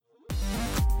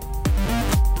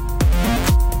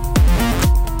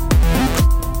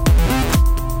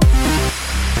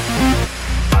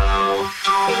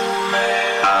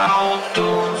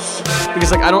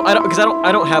because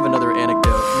I don't have another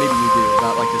anecdote. Maybe you do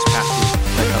about like this past week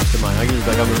that comes to mind. I can just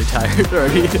be like, I'm really tired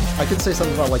already. I could say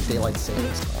something about like daylight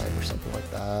savings time or something like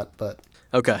that, but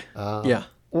Okay. Yeah.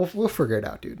 we'll figure it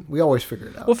out, dude. We always figure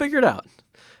it out. We'll figure it out.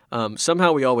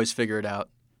 Somehow we always figure it out.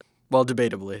 Well,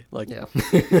 debatably. Like, yeah.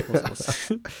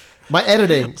 My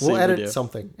editing, we'll we edit do.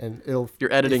 something, and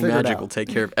Your editing magic will take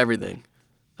care of everything.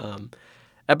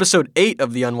 Episode 8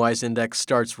 of the Unwise Index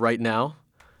starts right now.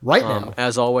 Right now.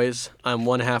 As always, I'm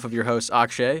one half of your host,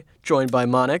 Akshay, joined by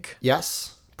Monik.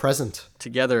 Yes, present.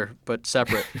 Together, but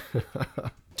separate.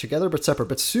 Together but separate,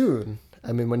 but soon.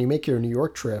 I mean, when you make your New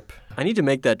York trip. I need to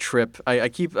make that trip. I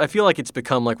feel like it's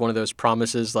become like one of those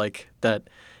promises like that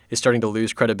is starting to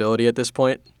lose credibility at this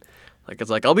point. Like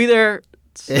it's like, I'll be there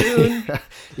soon.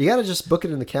 You got to just book it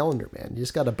in the calendar, man. You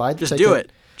just got to buy the Just ticket. do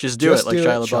it. Just do it, like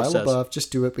Shia LaBeouf says.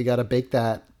 Just do it. We got to bake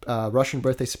that Russian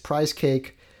birthday surprise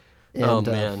cake and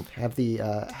have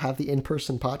the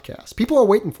in-person podcast. People are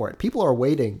waiting for it. People are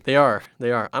waiting. They are.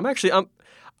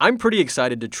 I'm pretty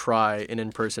excited to try an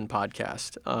in-person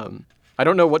podcast. I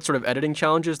don't know what sort of editing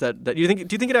challenges that you think.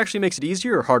 Do you think it actually makes it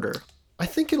easier or harder? I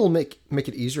think it'll make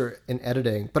it easier in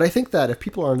editing, but I think that if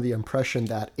people are under the impression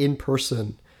that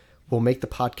in-person will make the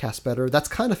podcast better, that's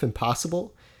kind of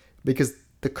impossible because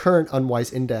the current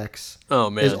Unwise Index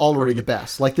is already the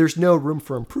best. Like, there's no room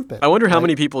for improvement. I wonder how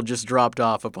many people just dropped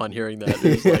off upon hearing that.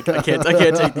 It's like, I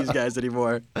can't take these guys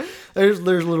anymore. There's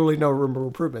literally no room for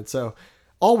improvement. So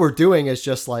all we're doing is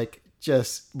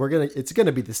it's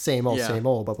gonna be the same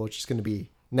old, but we're just gonna be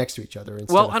next to each other.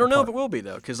 Well, I don't know if it will be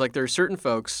though, because like there are certain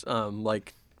folks,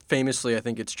 like famously, I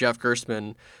think it's Jeff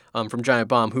Gerstmann from Giant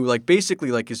Bomb, who like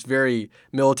basically like is very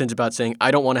militant about saying, I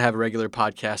don't want to have a regular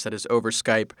podcast that is over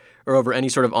Skype or over any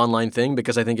sort of online thing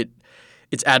because I think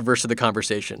it's adverse to the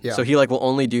conversation. Yeah. So he like will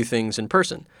only do things in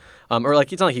person. Or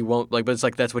like it's not like he won't like, but it's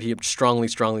like that's what he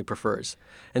strongly prefers.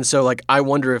 And so like I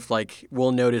wonder if like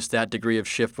we'll notice that degree of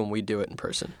shift when we do it in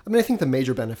person. I mean, I think the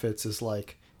major benefits is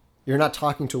like you're not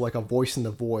talking to like a voice in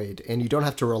the void, and you don't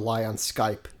have to rely on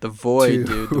Skype. The void,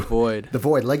 dude. The void. The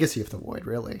void. Legacy of the Void.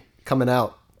 Really coming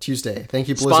out Tuesday. Thank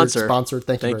you, Blizzard. Sponsored.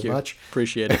 Thank you very much.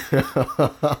 Appreciate it.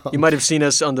 You might have seen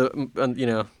us on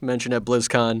mentioned at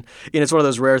BlizzCon. And it's one of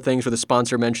those rare things where the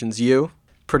sponsor mentions you.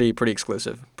 Pretty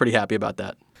exclusive. Pretty happy about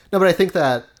that. No, but I think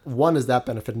that one is that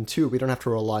benefit, and two, we don't have to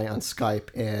rely on Skype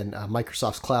and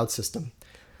Microsoft's cloud system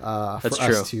for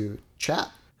us to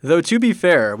chat. Though to be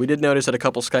fair, we did notice that a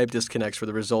couple Skype disconnects were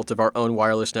the result of our own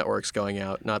wireless networks going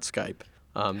out, not Skype.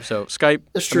 So Skype,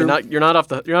 it's true. I mean, you're not off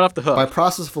the hook. By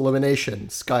process of elimination,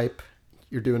 Skype,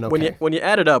 you're doing okay. When you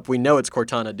add it up, we know it's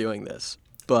Cortana doing this,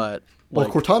 but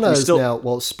Cortana is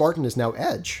now Spartan is now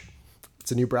Edge.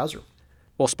 It's a new browser.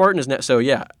 Well, Spartan is so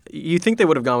yeah. You think they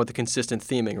would have gone with the consistent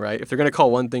theming, right? If they're going to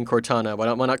call one thing Cortana,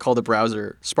 why not call the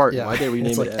browser Spartan? Yeah. Why they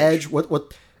rename it Edge?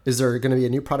 What is there going to be a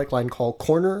new product line called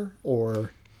Corner, or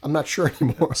I'm not sure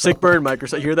anymore. Sick burn,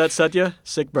 Microsoft. You hear that, Satya?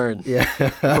 Sick burn. Yeah.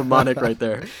 From Monik right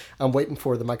there. I'm waiting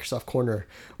for the Microsoft Corner.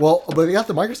 Well, but we got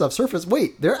the Microsoft Surface.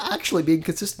 Wait, they're actually being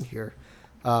consistent here.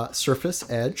 Surface,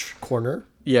 Edge, Corner.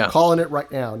 Yeah. Calling it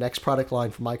right now. Next product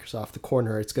line from Microsoft, the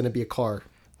Corner. It's going to be a car.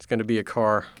 It's going to be a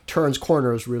car. Turns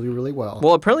corners really, really well.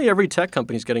 Well, apparently every tech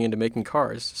company is getting into making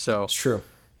cars. So it's true.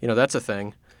 That's a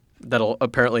thing that'll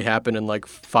apparently happen in like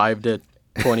 5 to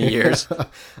 20 years.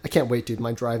 I can't wait, dude.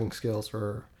 My driving skills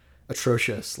are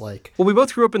atrocious. Well, we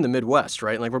both grew up in the Midwest,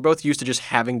 right? Like we're both used to just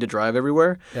having to drive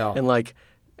everywhere. Yeah. And like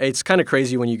it's kind of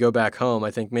crazy when you go back home.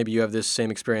 I think maybe you have this same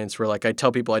experience where like I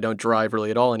tell people I don't drive really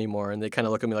at all anymore, and they kind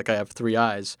of look at me like I have 3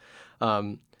 eyes.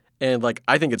 And like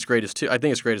I think it's great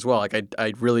as well. Like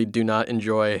I really do not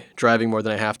enjoy driving more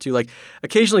than I have to. Like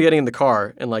occasionally getting in the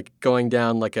car and like going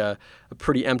down like a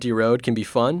pretty empty road can be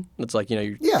fun. It's like,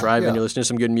 you're driving, you're listening to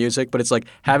some good music, but it's like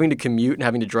having to commute and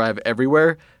having to drive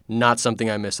everywhere, not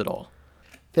something I miss at all.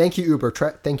 Thank you, Uber.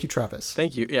 Thank you, Travis.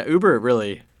 Thank you. Yeah, Uber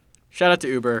really. Shout out to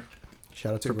Uber.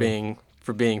 Shout out to Uber.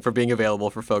 for being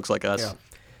available for folks like us. Yeah.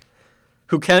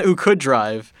 Who could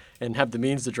drive and have the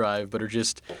means to drive, but are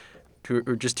just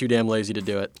too damn lazy to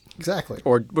do it. Exactly.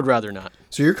 Or would rather not.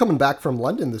 So you're coming back from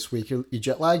London this week. You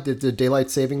jet lagged? Did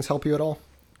daylight savings help you at all?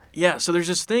 Yeah, so there's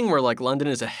this thing where like London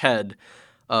is ahead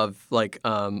of like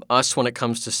us when it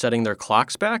comes to setting their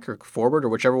clocks back or forward or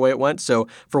whichever way it went. So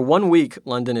for 1 week,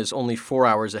 London is only 4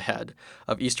 hours ahead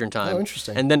of Eastern time. Oh,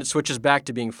 interesting. And then it switches back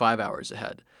to being 5 hours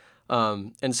ahead.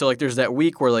 And so like there's that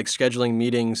week where like scheduling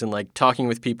meetings and like talking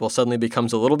with people suddenly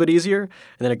becomes a little bit easier, and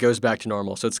then it goes back to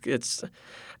normal. So it's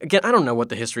again, I don't know what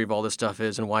the history of all this stuff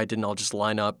is and why it didn't all just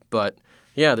line up, but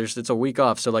yeah, it's a week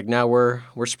off. So like now we're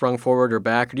sprung forward or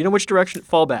back. Do you know which direction?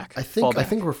 Fall back. I Fall back.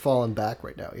 think we're falling back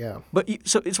right now. Yeah. But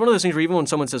so it's one of those things where even when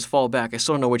someone says fall back, I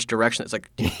still don't know which direction. It's like,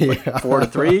 Yeah. 4 to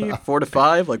 3, 4 to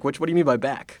 5. Like what do you mean by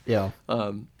back? Yeah.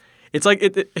 It's like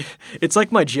it's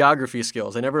like my geography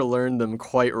skills. I never learned them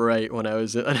quite right when I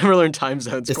never learned time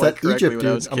zones It's quite that correctly Egypt,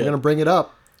 when I was dude. a kid. I'm gonna bring it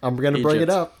up. I'm gonna bring it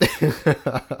up.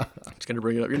 I'm just gonna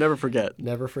bring it up. You never forget.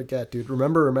 Never forget, dude.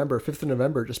 Remember. 5th of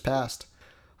November just passed.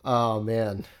 Oh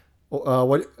man.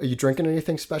 What are you drinking?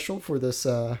 Anything special for this?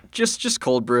 Just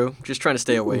cold brew. Just trying to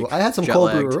stay awake. Ooh, I had some jet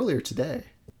cold brew lagged. earlier today.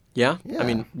 Yeah? Yeah. I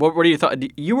mean, what are you thought?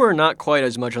 You are not quite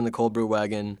as much on the cold brew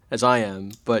wagon as I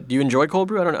am, but do you enjoy cold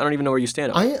brew? I don't even know where you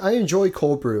stand on it. I enjoy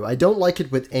cold brew. I don't like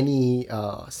it with any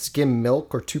skim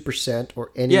milk or 2%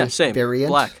 or any Same. variant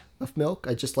Black. of milk.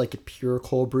 I just like it pure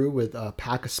cold brew with a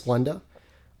pack of Splenda.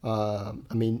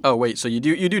 Oh wait, so you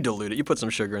do dilute it? You put some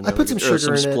sugar in there? I put some or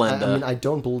sugar in it. Splenda. I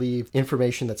don't believe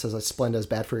information that says that Splenda is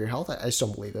bad for your health. I just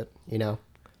don't believe it. You know,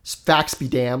 facts be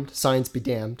damned, science be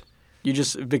damned. You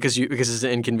just because it's an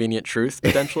inconvenient truth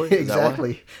potentially. Is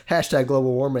Exactly. Hashtag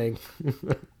global warming.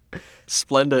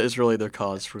 Splenda is really their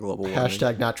cause for global warming.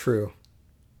 Hashtag not true.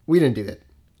 We didn't do it.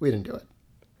 I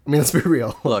mean, let's be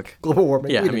real. Look, global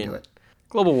warming. yeah, we didn't do it.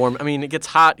 Global warming. I mean, it gets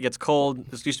hot, it gets cold.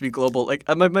 This used to be global. Like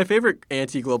my favorite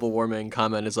anti-global warming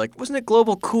comment is like, wasn't it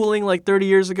global cooling like 30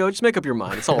 years ago? Just make up your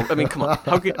mind. It's all. I mean, come on.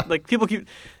 How could like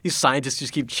these scientists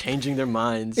just keep changing their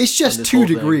minds? It's just on this 2 whole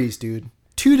thing. degrees, dude.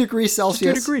 2 degrees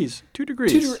Celsius. 2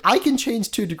 degrees. I can change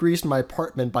 2 degrees in my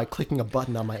apartment by clicking a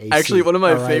button on my AC. Actually, one of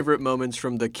my all right? favorite moments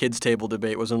from the kids' table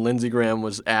debate was when Lindsey Graham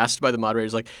was asked by the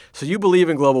moderators, like, "So you believe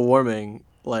in global warming?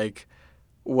 Like,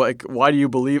 why do you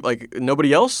believe? Like,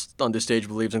 nobody else on this stage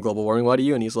believes in global warming. Why do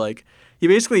you?" And he's like,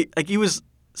 he was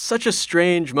such a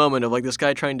strange moment of like this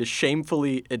guy trying to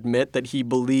shamefully admit that he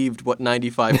believed what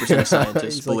 95% of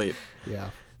scientists He's like, believe. Yeah.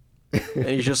 And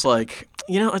he's just like,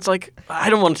 it's like, I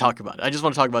don't want to talk about it. I just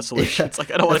want to talk about solutions. It's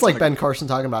like, I don't want It's to like talk Ben Carson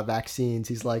talking about vaccines.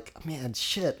 He's like, man,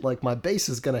 shit, like my base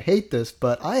is going to hate this,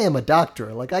 but I am a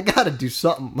doctor. Like, I got to do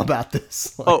something about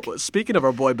this. Like, speaking of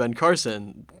our boy Ben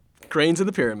Carson, grains in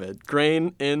the pyramid.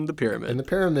 Grain in the pyramid. in the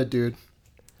pyramid, dude.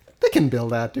 They can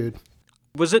build that, dude.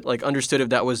 Was it like understood if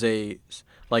that was a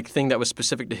like thing that was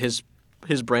specific to his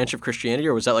branch of Christianity,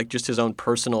 or was that like just his own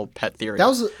personal pet theory? That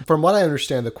was, from what I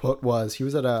understand, the quote was, he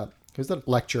was at a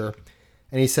lecture,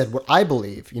 and he said, what I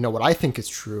believe, what I think is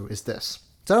true is this.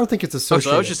 So I don't think it's associated.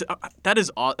 So that was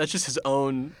just that's just his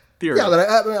own theory. Yeah, but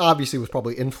I mean, obviously it was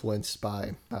probably influenced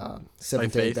by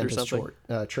Seventh-day faith or Adventist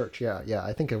something? Church. Yeah,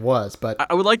 I think it was. But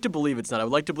I would like to believe it's not. I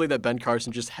would like to believe that Ben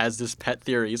Carson just has this pet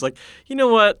theory. He's like, you know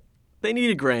what? They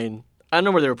needed grain. I don't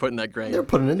know where they were putting that grain. they're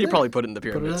putting it in They there. probably put it in the Put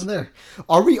it pyramids. in there.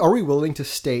 Are we willing to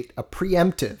state a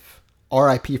preemptive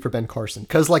RIP for Ben Carson?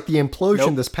 Because like the implosion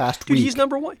Nope. this past Dude, week. he's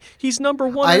number one. He's number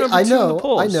one. Or number I two in the know,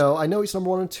 polls. I know he's number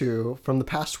 1 and 2 from the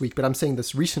past week, but I'm saying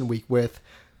this recent week with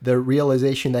the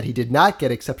realization that he did not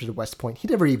get accepted at West Point. He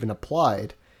never even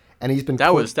applied, and he's been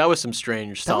That was some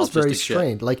strange. that was very solipsistic shit.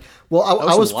 strange. Like, well, I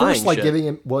was was some lying first like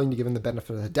shit. willing to give him the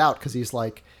benefit of the doubt because he's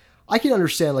like, I can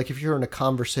understand like if you're in a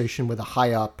conversation with a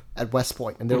high up at West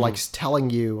Point and they're like telling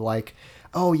you like,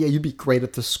 oh yeah, you'd be great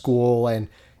at the school and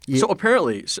So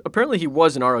apparently he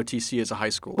was in ROTC as a high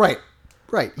school. right.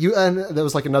 And there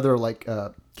was like another like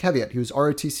caveat. He was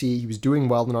ROTC. He was doing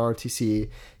well in ROTC.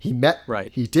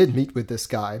 He did meet with this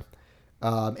guy.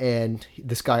 And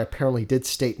this guy apparently did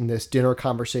state in this dinner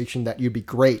conversation that you'd be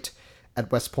great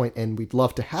at West Point and we'd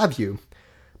love to have you.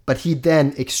 But he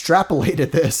then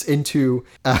extrapolated this into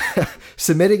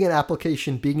submitting an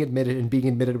application, being admitted, and being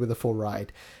admitted with a full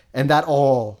ride. And that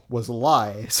all was a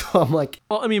lie. So I'm like...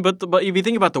 Well, I mean, but if you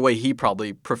think about the way he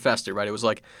probably professed it, right? It was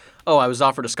like, oh, I was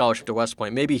offered a scholarship to West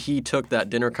Point. Maybe he took that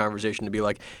dinner conversation to be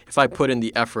like, if I put in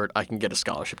the effort, I can get a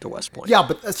scholarship to West Point. Yeah,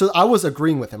 but so I was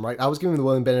agreeing with him, right? I was giving him the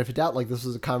willing benefit of doubt. Like, this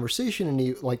was a conversation, and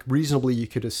he, like, reasonably you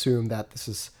could assume that this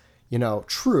is,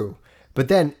 true. But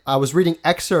then I was reading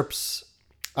excerpts...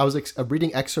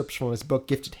 reading excerpts from his book,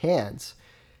 Gifted Hands.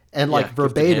 And, like, Yeah,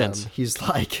 verbatim, he's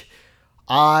like...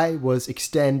 I was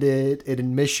extended an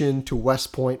admission to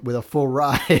West Point with a full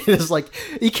ride. It's like,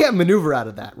 you can't maneuver out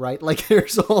of that, right? Like,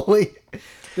 there's only...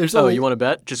 You want to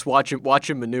bet? Just watch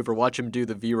him maneuver. Watch him do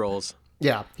the V-rolls.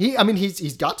 Yeah.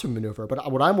 He's got to maneuver.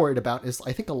 But what I'm worried about is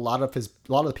I think a lot of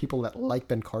the people that like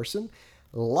Ben Carson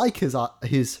like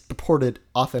his purported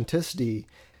authenticity.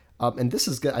 And this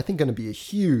is, I think, going to be a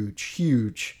huge,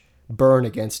 huge burn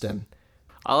against him.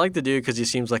 I like the dude because he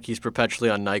seems like he's perpetually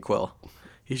on NyQuil.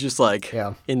 He's just like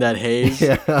Yeah. in that haze.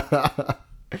 Yeah.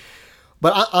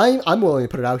 But I'm willing to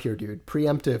put it out here, dude.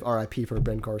 Preemptive RIP for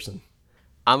Ben Carson.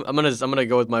 I'm gonna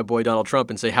go with my boy Donald Trump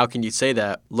and say, how can you say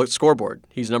that? Look, scoreboard.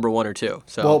 He's number 1 or 2.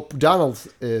 So Well, Donald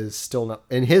is still not,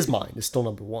 in his mind, is still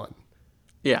number 1.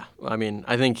 yeah, I mean,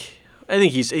 I think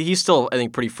he's still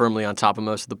pretty firmly on top of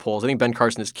most of the polls. I think Ben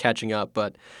Carson is catching up,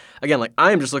 but again, like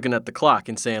I'm just looking at the clock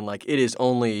and saying like it is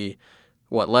only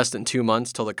less than 2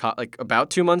 months till about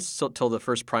 2 months till the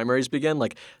first primaries begin.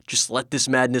 Like just let this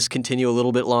madness continue a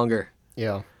little bit longer.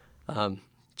 Yeah.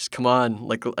 Just come on.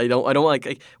 Like I don't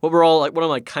like what we're all like. What I'm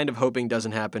like kind of hoping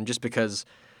doesn't happen, just because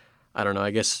I don't know.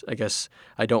 I guess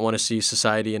I don't want to see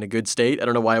society in a good state. I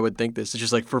don't know why I would think this. It's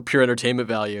just like for pure entertainment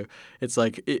value. It's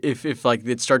like if like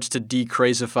it starts to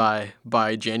decrazify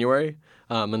by January,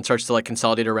 and starts to like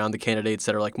consolidate around the candidates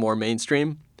that are like more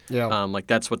mainstream. Yeah. Like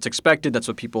that's what's expected. That's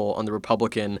what people on the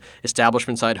Republican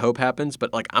establishment side hope happens.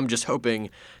 But like I'm just hoping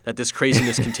that this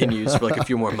craziness continues for like a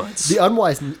few more months. The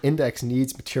unwise index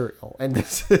needs material, and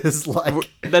this is like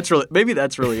that's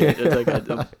really it. It's like,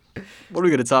 what are we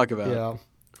going to talk about? Yeah.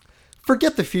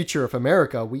 Forget the future of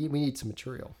America. We need some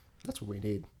material. That's what we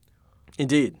need.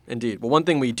 Indeed. Well, one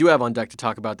thing we do have on deck to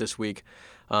talk about this week,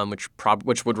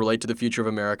 which would relate to the future of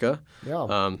America,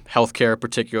 healthcare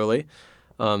particularly,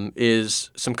 is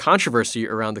some controversy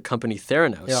around the company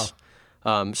Theranos.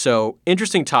 Yeah. So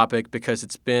interesting topic because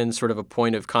it's been sort of a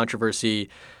point of controversy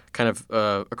kind of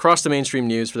across the mainstream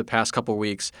news for the past couple of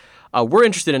weeks. We're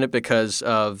interested in it because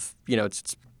of,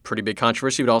 it's pretty big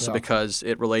controversy, but also because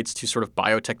it relates to sort of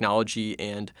biotechnology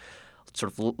and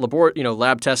sort of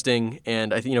lab testing.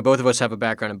 And I think, both of us have a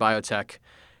background in biotech.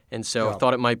 And so I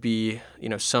thought it might be,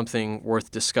 something worth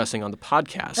discussing on the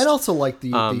podcast. And also like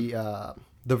the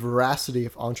veracity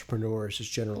of entrepreneurs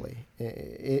just generally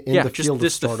in the field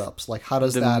of startups. Like how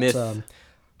does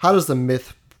the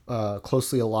myth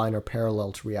closely align or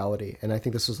parallel to reality? And I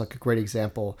think this is like a great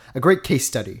example, a great case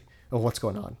study of what's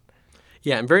going on.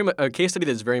 Yeah, and a case study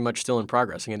that's very much still in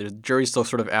progress. Again, the jury's still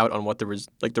sort of out on what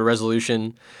the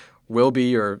resolution will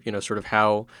be, or sort of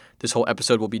how this whole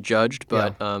episode will be judged.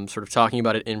 But sort of talking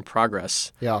about it in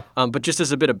progress. Yeah. But just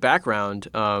as a bit of background,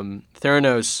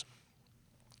 Theranos,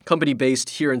 company based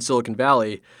here in Silicon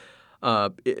Valley,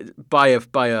 by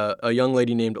a young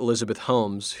lady named Elizabeth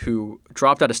Holmes, who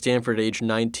dropped out of Stanford at age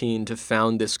 19 to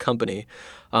found this company,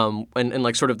 and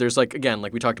like sort of there's like again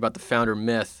like we talked about the founder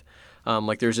myth.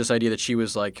 Like there's this idea that she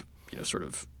was like, sort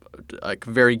of like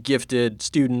very gifted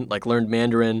student, like learned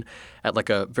Mandarin at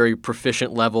like a very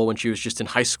proficient level when she was just in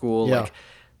high school, like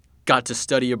got to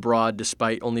study abroad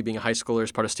despite only being a high schooler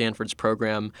as part of Stanford's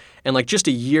program. And like just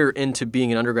a year into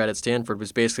being an undergrad at Stanford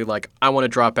was basically like, I want to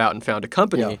drop out and found a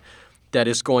company that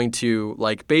is going to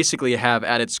like basically have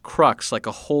at its crux like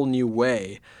a whole new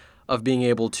way of being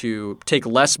able to take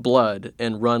less blood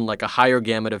and run like a higher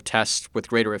gamut of tests with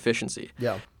greater efficiency.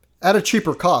 Yeah. At a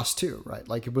cheaper cost too, right?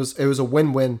 Like it was a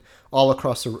win-win all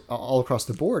across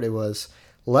the board. It was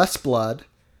less blood,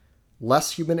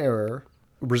 less human error,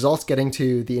 results getting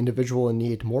to the individual in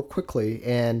need more quickly,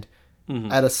 and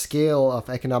at a scale of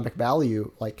economic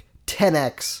value like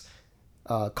 10x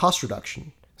cost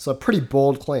reduction. So pretty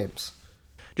bold claims.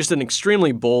 Just an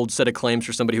extremely bold set of claims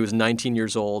for somebody who was 19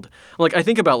 years old. Like I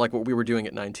think about like what we were doing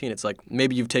at 19. It's like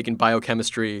maybe you've taken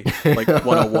biochemistry like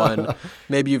 101,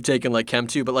 maybe you've taken like Chem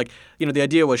 2, but like the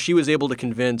idea was she was able to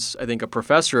convince I think a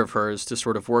professor of hers to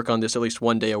sort of work on this at least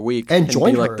one day a week and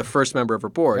join be her. Like the first member of her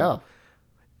board. Yeah.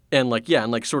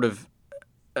 And sort of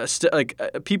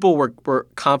people were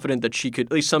confident that she could,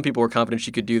 at least some people were confident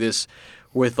she could do this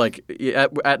with like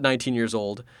at 19 years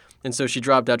old. And so she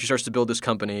dropped out. She starts to build this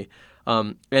company.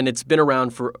 And it's been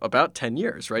around for about 10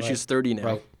 years, right? She's 30 now.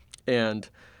 Right. And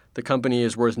the company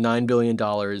is worth $9 billion,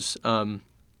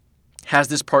 has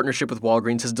this partnership with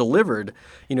Walgreens, has delivered,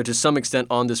 to some extent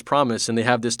on this promise. And they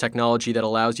have this technology that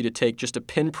allows you to take just a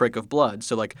pinprick of blood,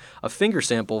 so like a finger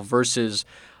sample versus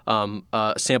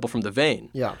a sample from the vein.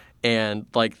 Yeah. And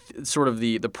like sort of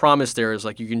the promise there is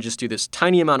like you can just do this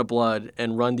tiny amount of blood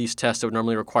and run these tests that would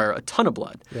normally require a ton of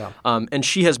blood. Yeah. And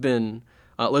she has been,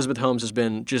 Elizabeth Holmes has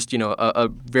been just, a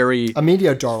very a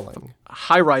media darling,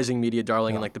 high-rising media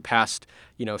darling in like the past,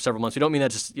 several months. We don't mean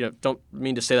that don't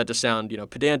mean to say that to sound,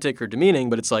 pedantic or demeaning,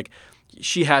 but it's like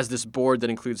she has this board that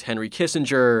includes Henry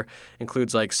Kissinger,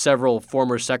 includes like several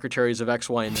former secretaries of X,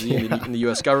 Y, and Z in the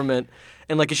U.S. government.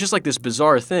 And like it's just like this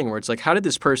bizarre thing where it's like, how did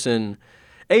this person...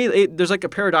 there's like a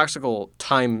paradoxical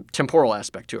temporal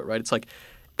aspect to it, right? It's like,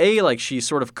 like she's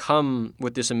sort of come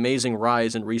with this amazing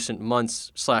rise in recent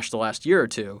months / the last year or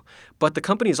two, but the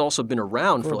company has also been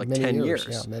around for like 10 years.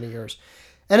 Yeah, many years.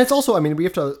 And it's also, I mean, we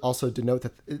have to also denote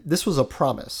that this was a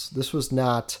promise. This was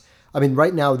not, I mean,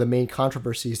 right now the main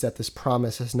controversy is that this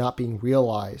promise is not being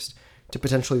realized to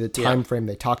potentially the time frame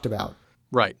they talked about.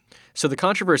 Right. So the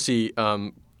controversy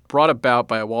brought about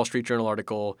by a Wall Street Journal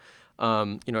article,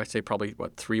 I'd say probably,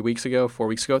 3 weeks ago, 4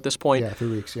 weeks ago at this point. Yeah, 3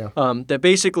 weeks, yeah. That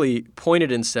basically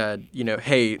pointed and said,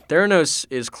 hey, Theranos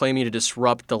is claiming to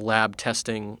disrupt the lab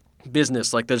testing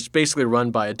business, like that's basically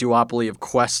run by a duopoly of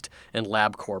Quest and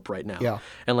LabCorp right now. Yeah.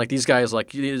 And like these guys,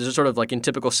 like they're sort of like in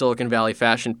typical Silicon Valley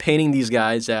fashion, painting these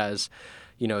guys as,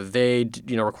 they,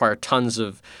 require tons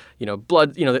of,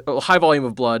 blood, a high volume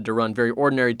of blood to run very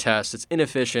ordinary tests. It's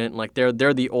inefficient. Like they're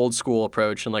the old school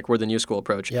approach, and like we're the new school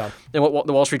approach. Yeah. And what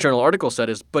the Wall Street Journal article said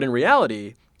is, but in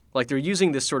reality, like they're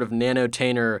using this sort of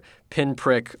nanotainer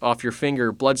pinprick off your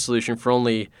finger blood solution for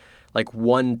only like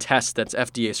one test that's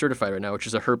FDA certified right now, which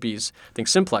is a herpes, I think,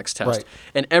 simplex test. Right.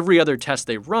 And every other test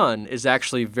they run is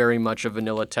actually very much a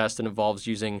vanilla test and involves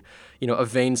using, a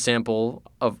vein sample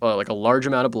of like a large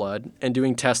amount of blood and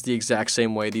doing tests the exact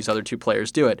same way these other two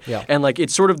players do it. Yeah. And like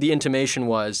it's sort of the intimation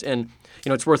was, and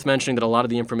it's worth mentioning that a lot of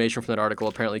the information from that article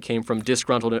apparently came from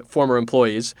disgruntled former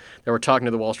employees that were talking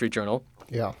to the Wall Street Journal.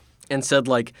 Yeah. And said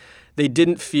like they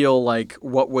didn't feel like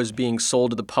what was being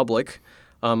sold to the public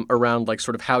around like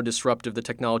sort of how disruptive the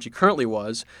technology currently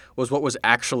was what was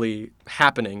actually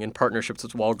happening in partnerships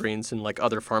with Walgreens and like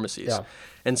other pharmacies. Yeah.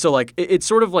 And so like it's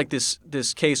sort of like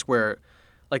this case where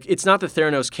like it's not that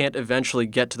Theranos can't eventually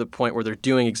get to the point where they're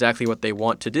doing exactly what they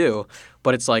want to do,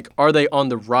 but it's like, are they on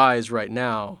the rise right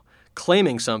now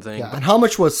claiming something? Yeah. And how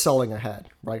much was selling ahead,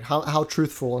 right? How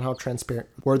truthful and how transparent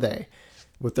were they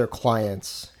with their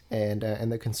clients and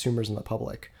the consumers and the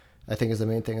public? I think is the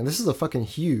main thing. And this is a fucking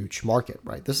huge market,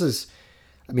 right? This is,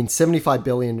 $75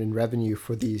 billion in revenue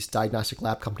for these diagnostic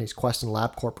lab companies, Quest and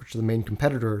LabCorp, which are the main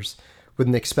competitors, with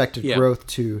an expected growth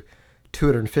to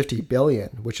 $250 billion,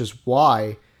 which is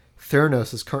why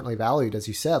Theranos is currently valued, as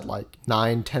you said, like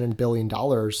 $9-10 billion.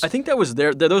 I think that was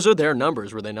those are their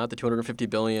numbers, were they not? The $250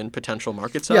 billion potential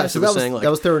market size? Yeah, so that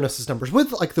was Theranos' numbers,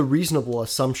 with like the reasonable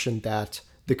assumption that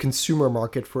the consumer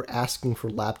market for asking for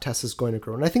lab tests is going to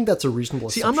grow, and I think that's a reasonable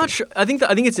assumption. I'm not sure. I think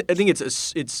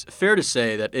it's fair to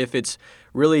say that if it's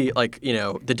really like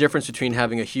the difference between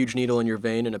having a huge needle in your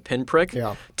vein and a pinprick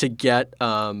to get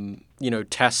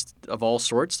tests of all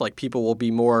sorts, like people will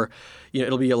be more,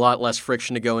 it'll be a lot less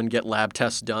friction to go and get lab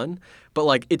tests done. But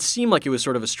like it seemed like it was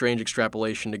sort of a strange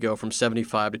extrapolation to go from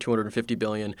 75 to 250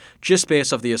 billion just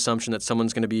based off the assumption that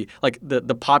someone's going to be like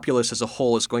the populace as a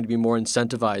whole is going to be more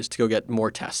incentivized to go get more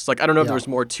tests. Like I don't know if there was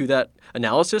more to that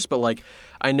analysis, but like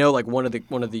I know like one of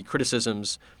the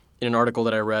criticisms in an article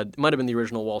that I read, it might have been the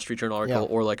original Wall Street Journal article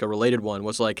or like a related one,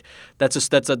 was like that's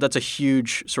a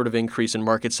huge sort of increase in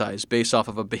market size based off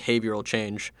of a behavioral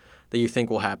change that you think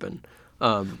will happen.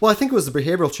 Well, I think it was the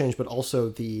behavioral change, but also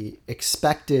the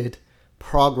expected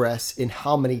progress in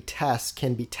how many tests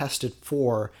can be tested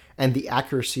for and the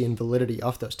accuracy and validity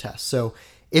of those tests. So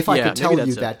if I could tell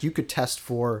you that you could test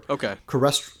for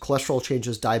cholesterol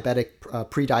changes, diabetic,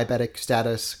 pre-diabetic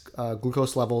status,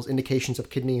 glucose levels, indications of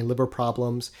kidney and liver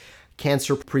problems,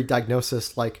 cancer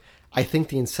pre-diagnosis, like I think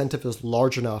the incentive is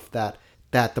large enough that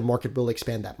the market will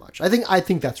expand that much. I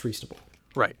think that's reasonable.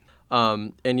 Right.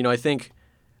 And I think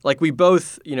like we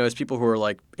both, as people who are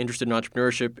like interested in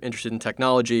entrepreneurship, interested in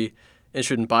technology,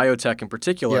 interested in biotech in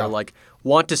particular, like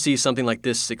want to see something like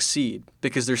this succeed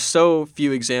because there's so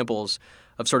few examples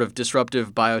of sort of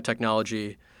disruptive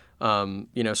biotechnology.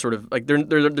 Sort of like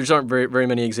there's aren't very, very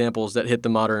many examples that hit the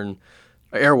modern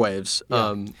airwaves.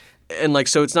 And like,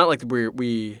 so it's not like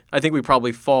I think we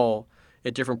probably fall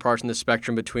at different parts in the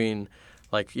spectrum between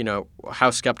like, how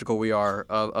skeptical we are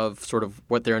of sort of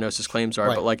what Theranos' claims are.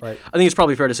 But like, I think it's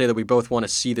probably fair to say that we both want to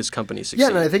see this company succeed.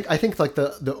 Yeah, and I think like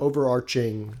the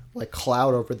overarching like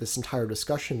cloud over this entire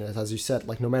discussion is, as you said,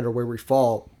 like no matter where we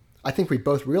fall, I think we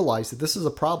both realize that this is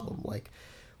a problem. Like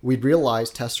we realize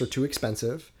tests are too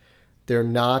expensive. They're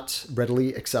not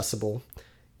readily accessible.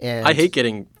 And I hate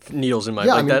getting needles in my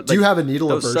do you have a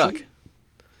needle aversion? Suck.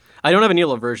 I don't have a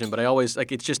needle aversion, but I always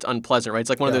like it's just unpleasant, right? It's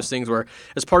like one of those things where,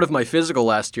 as part of my physical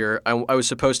last year, I was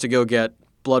supposed to go get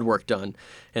blood work done,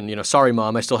 and sorry,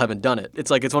 mom, I still haven't done it.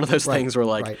 It's like it's one of those things where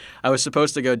like I was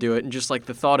supposed to go do it, and just like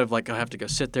the thought of like I have to go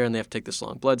sit there and they have to take this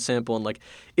long blood sample, and like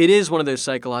it is one of those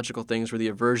psychological things where the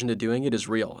aversion to doing it is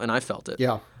real, and I felt it.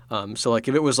 Yeah. So like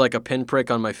if it was like a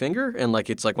pinprick on my finger and like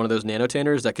it's like one of those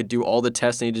nanotainers that could do all the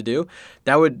tests I need to do,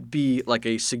 that would be like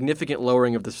a significant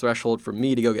lowering of the threshold for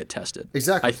me to go get tested.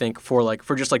 Exactly. I think for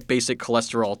just like basic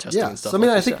cholesterol testing and stuff. So I mean,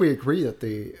 I think we agree that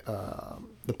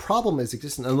the the problem is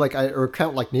existent. And like I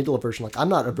recount like needle aversion. Like I'm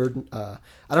not aversion. I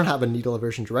don't have a needle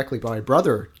aversion directly, but my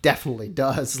brother definitely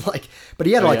does. Like, but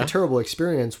he had a terrible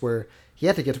experience where he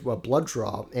had to get a blood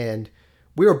draw, and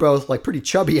we were both like pretty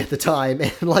chubby at the time,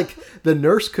 and like the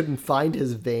nurse couldn't find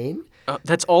his vein.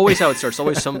 That's always how it starts.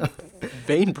 Always some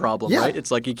vein problem, right?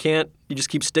 It's like you just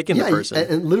keep sticking the person.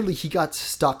 And literally he got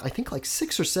stuck, I think like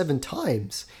 6 or 7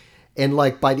 times. And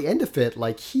like by the end of it,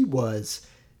 like he was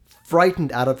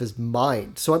frightened out of his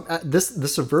mind. So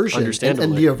this aversion,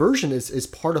 and the aversion is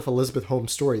part of Elizabeth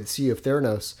Holmes' story, the CEO of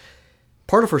Theranos.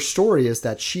 Part of her story is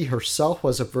that she herself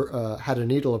had a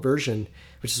needle aversion,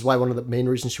 which is why one of the main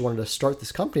reasons she wanted to start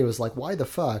this company was like, why the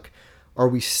fuck are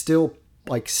we still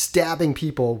like stabbing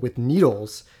people with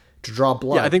needles to draw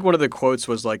blood? Yeah, I think one of the quotes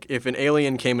was like, if an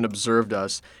alien came and observed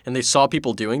us and they saw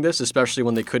people doing this, especially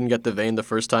when they couldn't get the vein the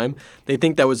first time, they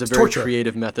think that was a very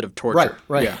creative method of torture.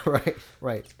 Right.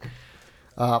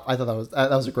 I thought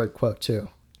that was a great quote too,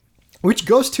 which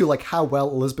goes to like how well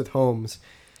Elizabeth Holmes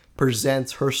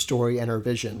presents her story and her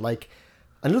vision. Like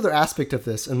another aspect of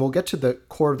this, and we'll get to the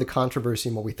core of the controversy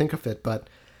and what we think of it, but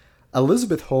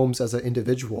Elizabeth Holmes as an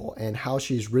individual and how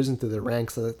she's risen through the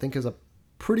ranks, I think is a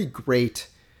pretty great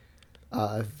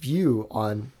view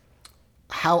on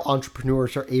how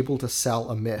entrepreneurs are able to sell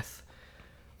a myth.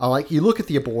 Like you look at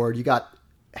the board, you got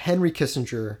Henry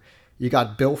Kissinger, you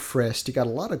got Bill Frist, you got a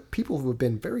lot of people who have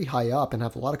been very high up and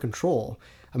have a lot of control.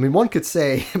 I mean, one could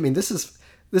say, this is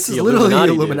literally the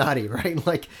Illuminati, right?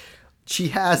 Like she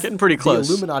has getting pretty close.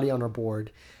 The Illuminati on her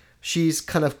board. She's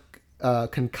kind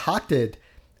of concocted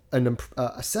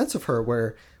a sense of her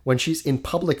where when she's in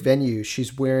public venues,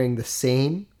 she's wearing the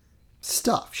same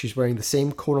stuff. She's wearing the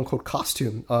same quote unquote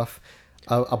costume of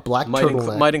a black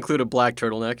turtleneck. Might include a black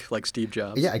turtleneck like Steve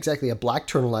Jobs. Yeah, exactly. A black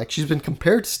turtleneck. She's been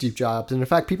compared to Steve Jobs. And in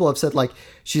fact, people have said like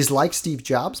she's like Steve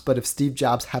Jobs, but if Steve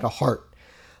Jobs had a heart.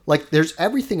 Like there's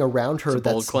everything around her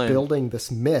that's building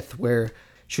this myth where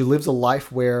she lives a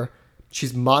life where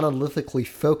she's monolithically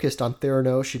focused on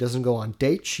Theranos. She doesn't go on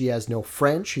dates. She has no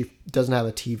friends. She doesn't have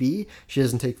a TV. She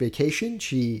doesn't take vacation.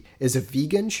 She is a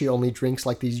vegan. She only drinks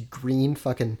like these green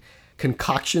fucking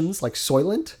concoctions like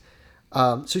Soylent.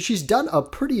 So she's done a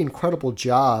pretty incredible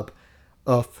job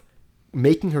of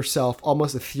making herself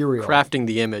almost ethereal. Crafting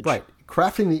the image. Right.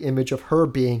 Crafting the image of her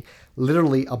being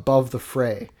literally above the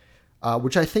fray,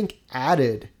 which I think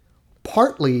added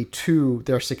partly to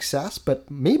their success, but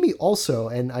maybe also,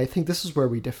 and I think this is where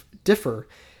we differ,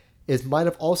 is might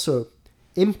have also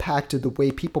impacted the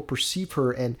way people perceive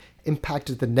her and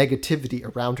impacted the negativity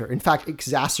around her. In fact,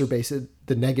 exacerbated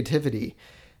the negativity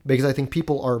because I think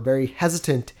people are very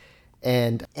hesitant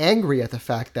and angry at the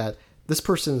fact that this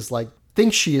person is like,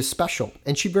 thinks she is special,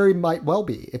 and she very might well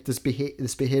be if this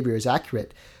behavior is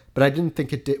accurate. But I didn't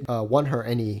think it won her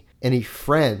any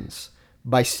friends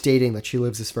by stating that she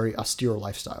lives this very austere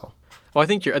lifestyle. Well, I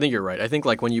think you're right. I think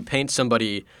like when you paint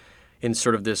somebody in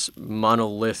sort of this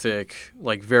monolithic,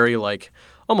 like very like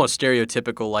almost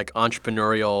stereotypical like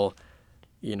entrepreneurial,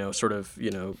 sort of,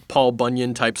 Paul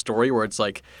Bunyan type story where it's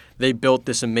like they built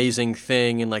this amazing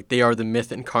thing and like they are the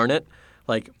myth incarnate.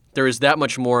 Like there is that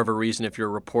much more of a reason if you're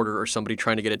a reporter or somebody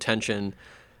trying to get attention,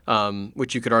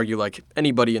 which you could argue like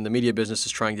anybody in the media business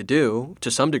is trying to do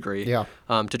to some degree,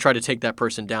 to try to take that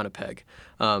person down a peg.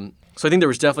 So I think there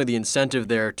was definitely the incentive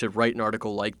there to write an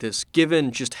article like this,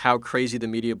 given just how crazy the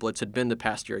media blitz had been the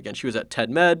past year. Again, she was at TED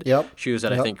Med. She was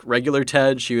at, I think, regular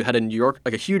TED. She had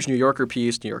a huge New Yorker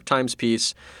piece, New York Times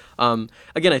piece.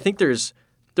 Again, I think there is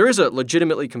a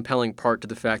legitimately compelling part to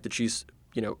the fact that she's,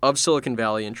 of Silicon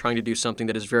Valley and trying to do something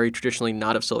that is very traditionally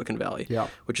not of Silicon Valley,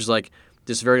 which is like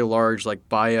this very large like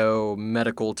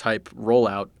biomedical type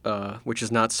rollout, which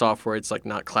is not software. It's like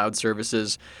not cloud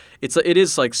services. It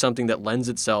is like something that lends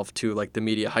itself to like the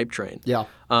media hype train. Yeah.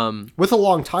 With a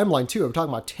long timeline too. I'm talking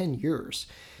about 10 years.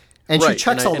 And she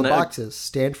checks all the boxes.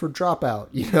 Stanford dropout,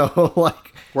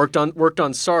 like worked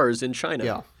on SARS in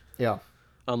China. Yeah.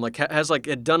 Like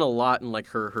had done a lot in like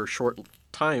her short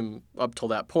time up till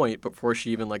that point before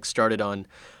she even like started on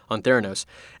Theranos.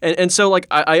 And so like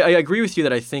I agree with you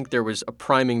that I think there was a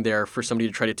priming there for somebody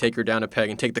to try to take her down a peg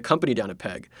and take the company down a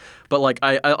peg. But like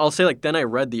I'll say like then I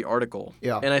read the article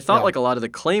and I thought like a lot of the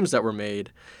claims that were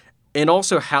made and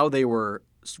also how they were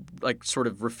like sort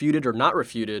of refuted or not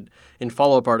refuted in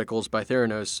follow-up articles by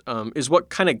Theranos is what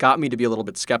kind of got me to be a little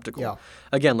bit skeptical. Yeah.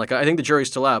 Again, like I think the jury's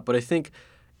still out, but I think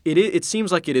it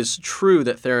seems like it is true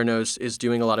that Theranos is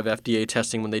doing a lot of FDA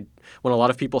testing when a lot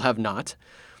of people have not.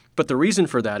 But the reason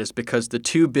for that is because the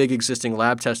two big existing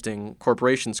lab testing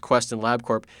corporations, Quest and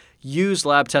LabCorp, use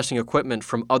lab testing equipment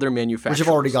from other manufacturers. Which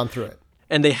have already gone through it.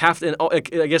 And they have to, and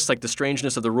I guess like the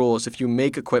strangeness of the rule is if you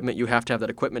make equipment, you have to have that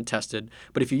equipment tested.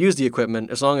 But if you use the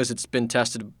equipment, as long as it's been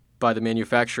tested by the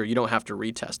manufacturer, you don't have to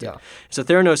retest it. Yeah. So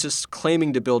Theranos is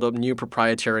claiming to build a new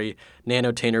proprietary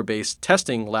nanotainer-based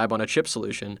testing lab-on-a-chip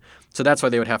solution. So that's why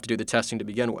they would have to do the testing to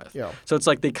begin with. Yeah. So it's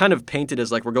like they kind of paint it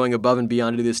as like we're going above and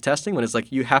beyond to do this testing, when it's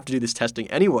like you have to do this testing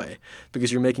anyway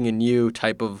because you're making a new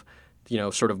type of,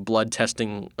 sort of blood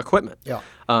testing equipment. Yeah.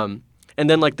 And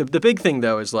then like the big thing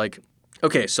though is like,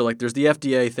 okay, so like there's the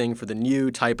FDA thing for the new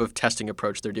type of testing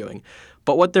approach they're doing.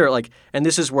 But what they're like, and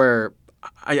this is where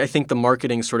I think the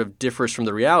marketing sort of differs from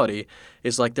the reality,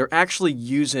 is like they're actually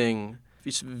using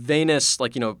these venous,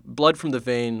 like, blood from the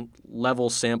vein level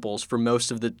samples for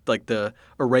most of the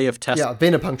array of tests. Yeah,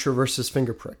 venipuncture versus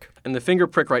finger prick. And the finger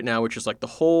prick right now, which is like the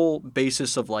whole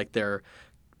basis of like their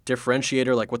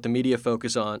differentiator, like what the media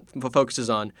focuses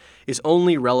on, is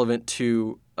only relevant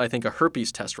to, I think, a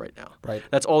herpes test right now. Right.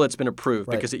 That's all that's been approved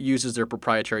Right. because it uses their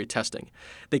proprietary testing.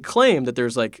 They claim that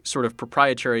there's like sort of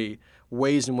proprietary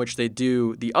ways in which they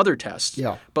do the other tests.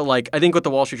 Yeah. But like I think what the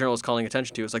Wall Street Journal is calling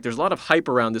attention to is like there's a lot of hype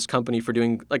around this company for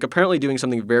doing apparently doing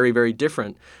something very, very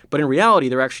different. But in reality,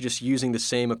 they're actually just using the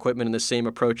same equipment and the same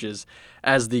approaches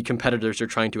as the competitors are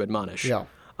trying to admonish. Yeah.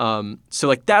 So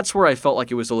like that's where I felt like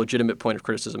it was a legitimate point of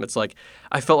criticism. It's like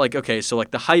I felt like, okay, so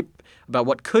like the hype about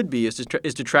what could be is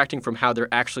detracting from how they're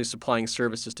actually supplying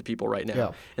services to people right now.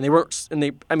 Yeah. And they weren't.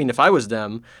 And I mean, if I was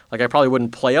them, like I probably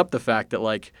wouldn't play up the fact that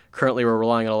like currently we're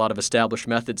relying on a lot of established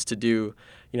methods to do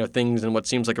things in what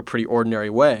seems like a pretty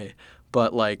ordinary way.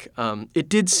 But like it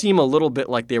did seem a little bit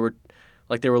like they were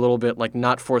a little bit like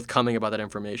not forthcoming about that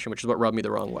information, which is what rubbed me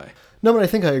the wrong way. No, but I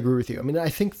think I agree with you.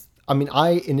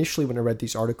 I initially, when I read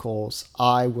these articles,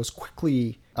 I was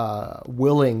quickly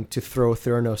willing to throw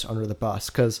Theranos under the bus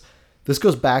because this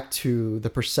goes back to the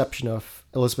perception of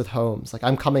Elizabeth Holmes. Like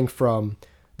I'm coming from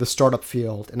the startup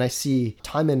field and I see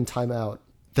time in and time out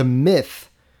the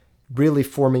myth really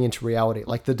forming into reality.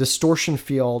 Like the distortion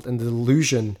field and the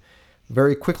delusion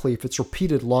very quickly, if it's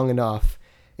repeated long enough,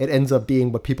 it ends up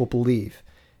being what people believe.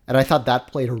 And I thought that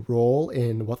played a role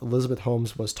in what Elizabeth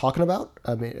Holmes was talking about.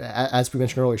 I mean, as we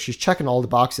mentioned earlier, she's checking all the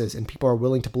boxes and people are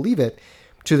willing to believe it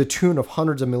to the tune of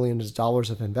hundreds of millions of dollars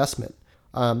of investment.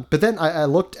 But then I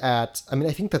looked at,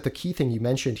 I think that the key thing you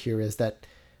mentioned here is that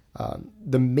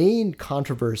the main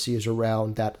controversy is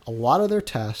around that a lot of their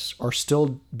tests are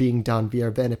still being done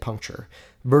via venipuncture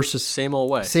versus Same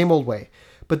old way. Same old way.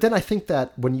 But then I think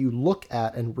that when you look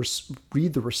at and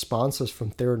read the responses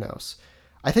from Theranos,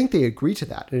 I think they agree to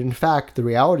that. And in fact, the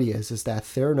reality is that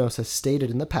Theranos has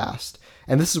stated in the past,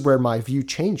 and this is where my view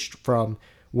changed from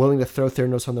willing to throw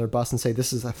Theranos on their bus and say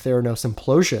this is a Theranos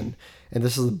implosion, and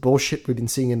this is the bullshit we've been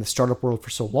seeing in the startup world for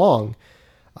so long,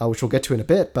 which we'll get to in a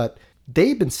bit. But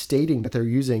they've been stating that they're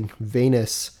using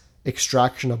venous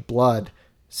extraction of blood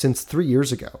since 3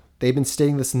 years ago. They've been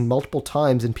stating this in multiple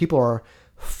times, and people are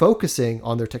focusing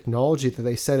on their technology that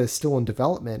they said is still in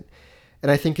development.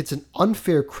 And I think it's an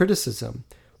unfair criticism.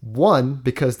 One,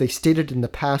 because they stated in the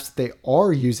past they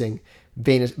are using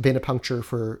venipuncture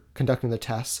for conducting their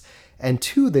tests. And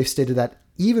two, they stated that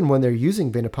even when they're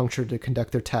using venipuncture to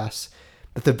conduct their tests,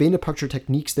 that the venipuncture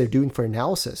techniques they're doing for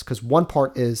analysis, because one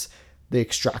part is the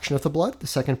extraction of the blood, the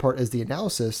second part is the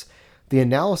analysis. The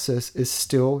analysis is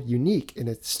still unique and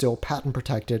it's still patent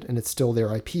protected and it's still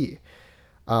their IP,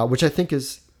 which I think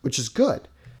is good.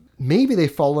 Maybe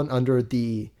they've fallen under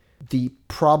the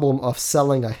problem of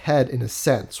selling ahead in a